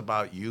thing. It's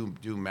about you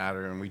do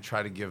matter, and we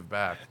try to give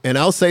back. And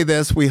I'll say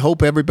this: we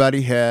hope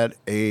everybody had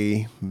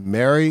a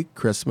Merry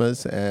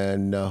Christmas,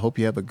 and hope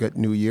you have a good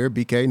New Year.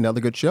 BK,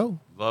 another good show.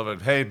 Love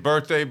it. Hey,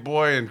 birthday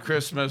boy and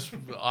Christmas,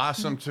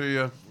 awesome to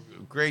you.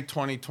 Great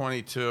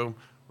 2022.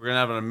 We're gonna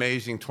have an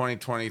amazing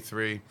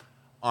 2023.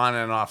 On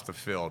and off the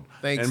field.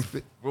 Thanks.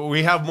 And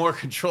we have more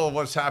control of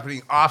what's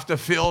happening off the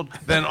field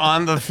than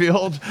on the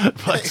field.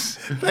 But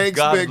Thanks,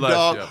 God big bless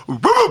dog. you.